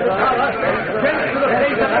court to the tower, sent to the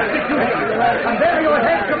place of execution, and there your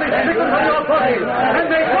head shall be stricken from your body,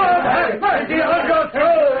 and may God have mercy on your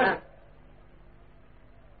soul.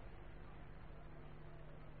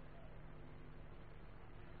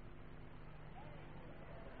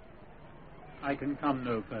 I can come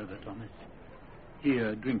no further, Thomas.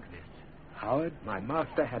 Here, drink this. Howard, my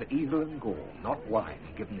master had evil and gall, not wine,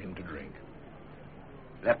 given him to drink.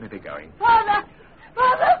 Let me be going. Father!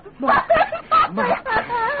 Father! Master,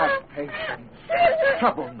 have patience.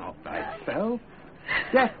 Trouble not thyself.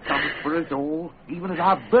 Death comes for us all, even at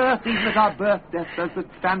our birth, death does but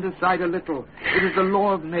stand aside a little. It is the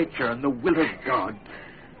law of nature and the will of God.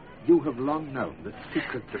 You have long known the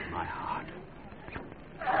secrets of my heart.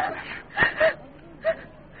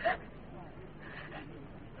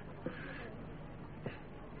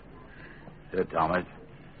 Sir Thomas,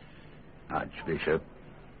 Archbishop.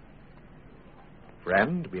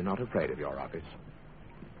 Friend, be not afraid of your office.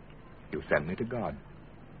 You send me to God.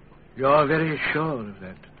 You're very sure of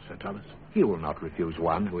that, Sir Thomas? He will not refuse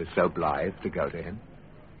one who is so blithe to go to him.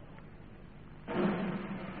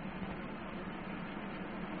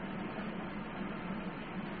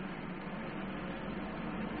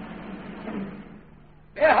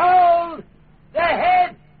 Behold the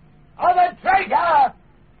head of a traitor!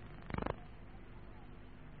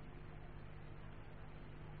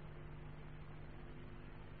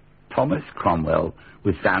 Thomas Cromwell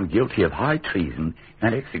was found guilty of high treason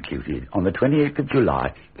and executed on the 28th of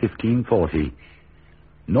July, 1540.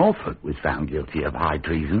 Norfolk was found guilty of high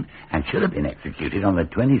treason and should have been executed on the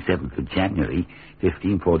 27th of January,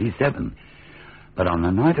 1547. But on the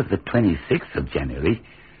night of the 26th of January,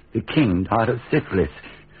 the king died of syphilis,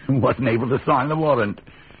 Wasn't able to sign the warrant.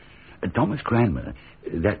 Thomas Cromwell,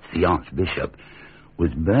 that's the Archbishop, was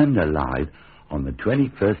burned alive on the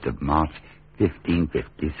 21st of March,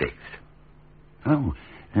 1556.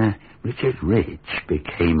 Richard Rich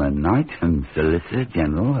became a knight and solicitor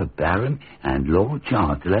general, a baron and Lord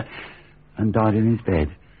Chancellor, and died in his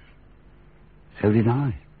bed. So did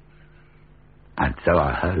I. And so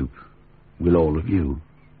I hope will all of you.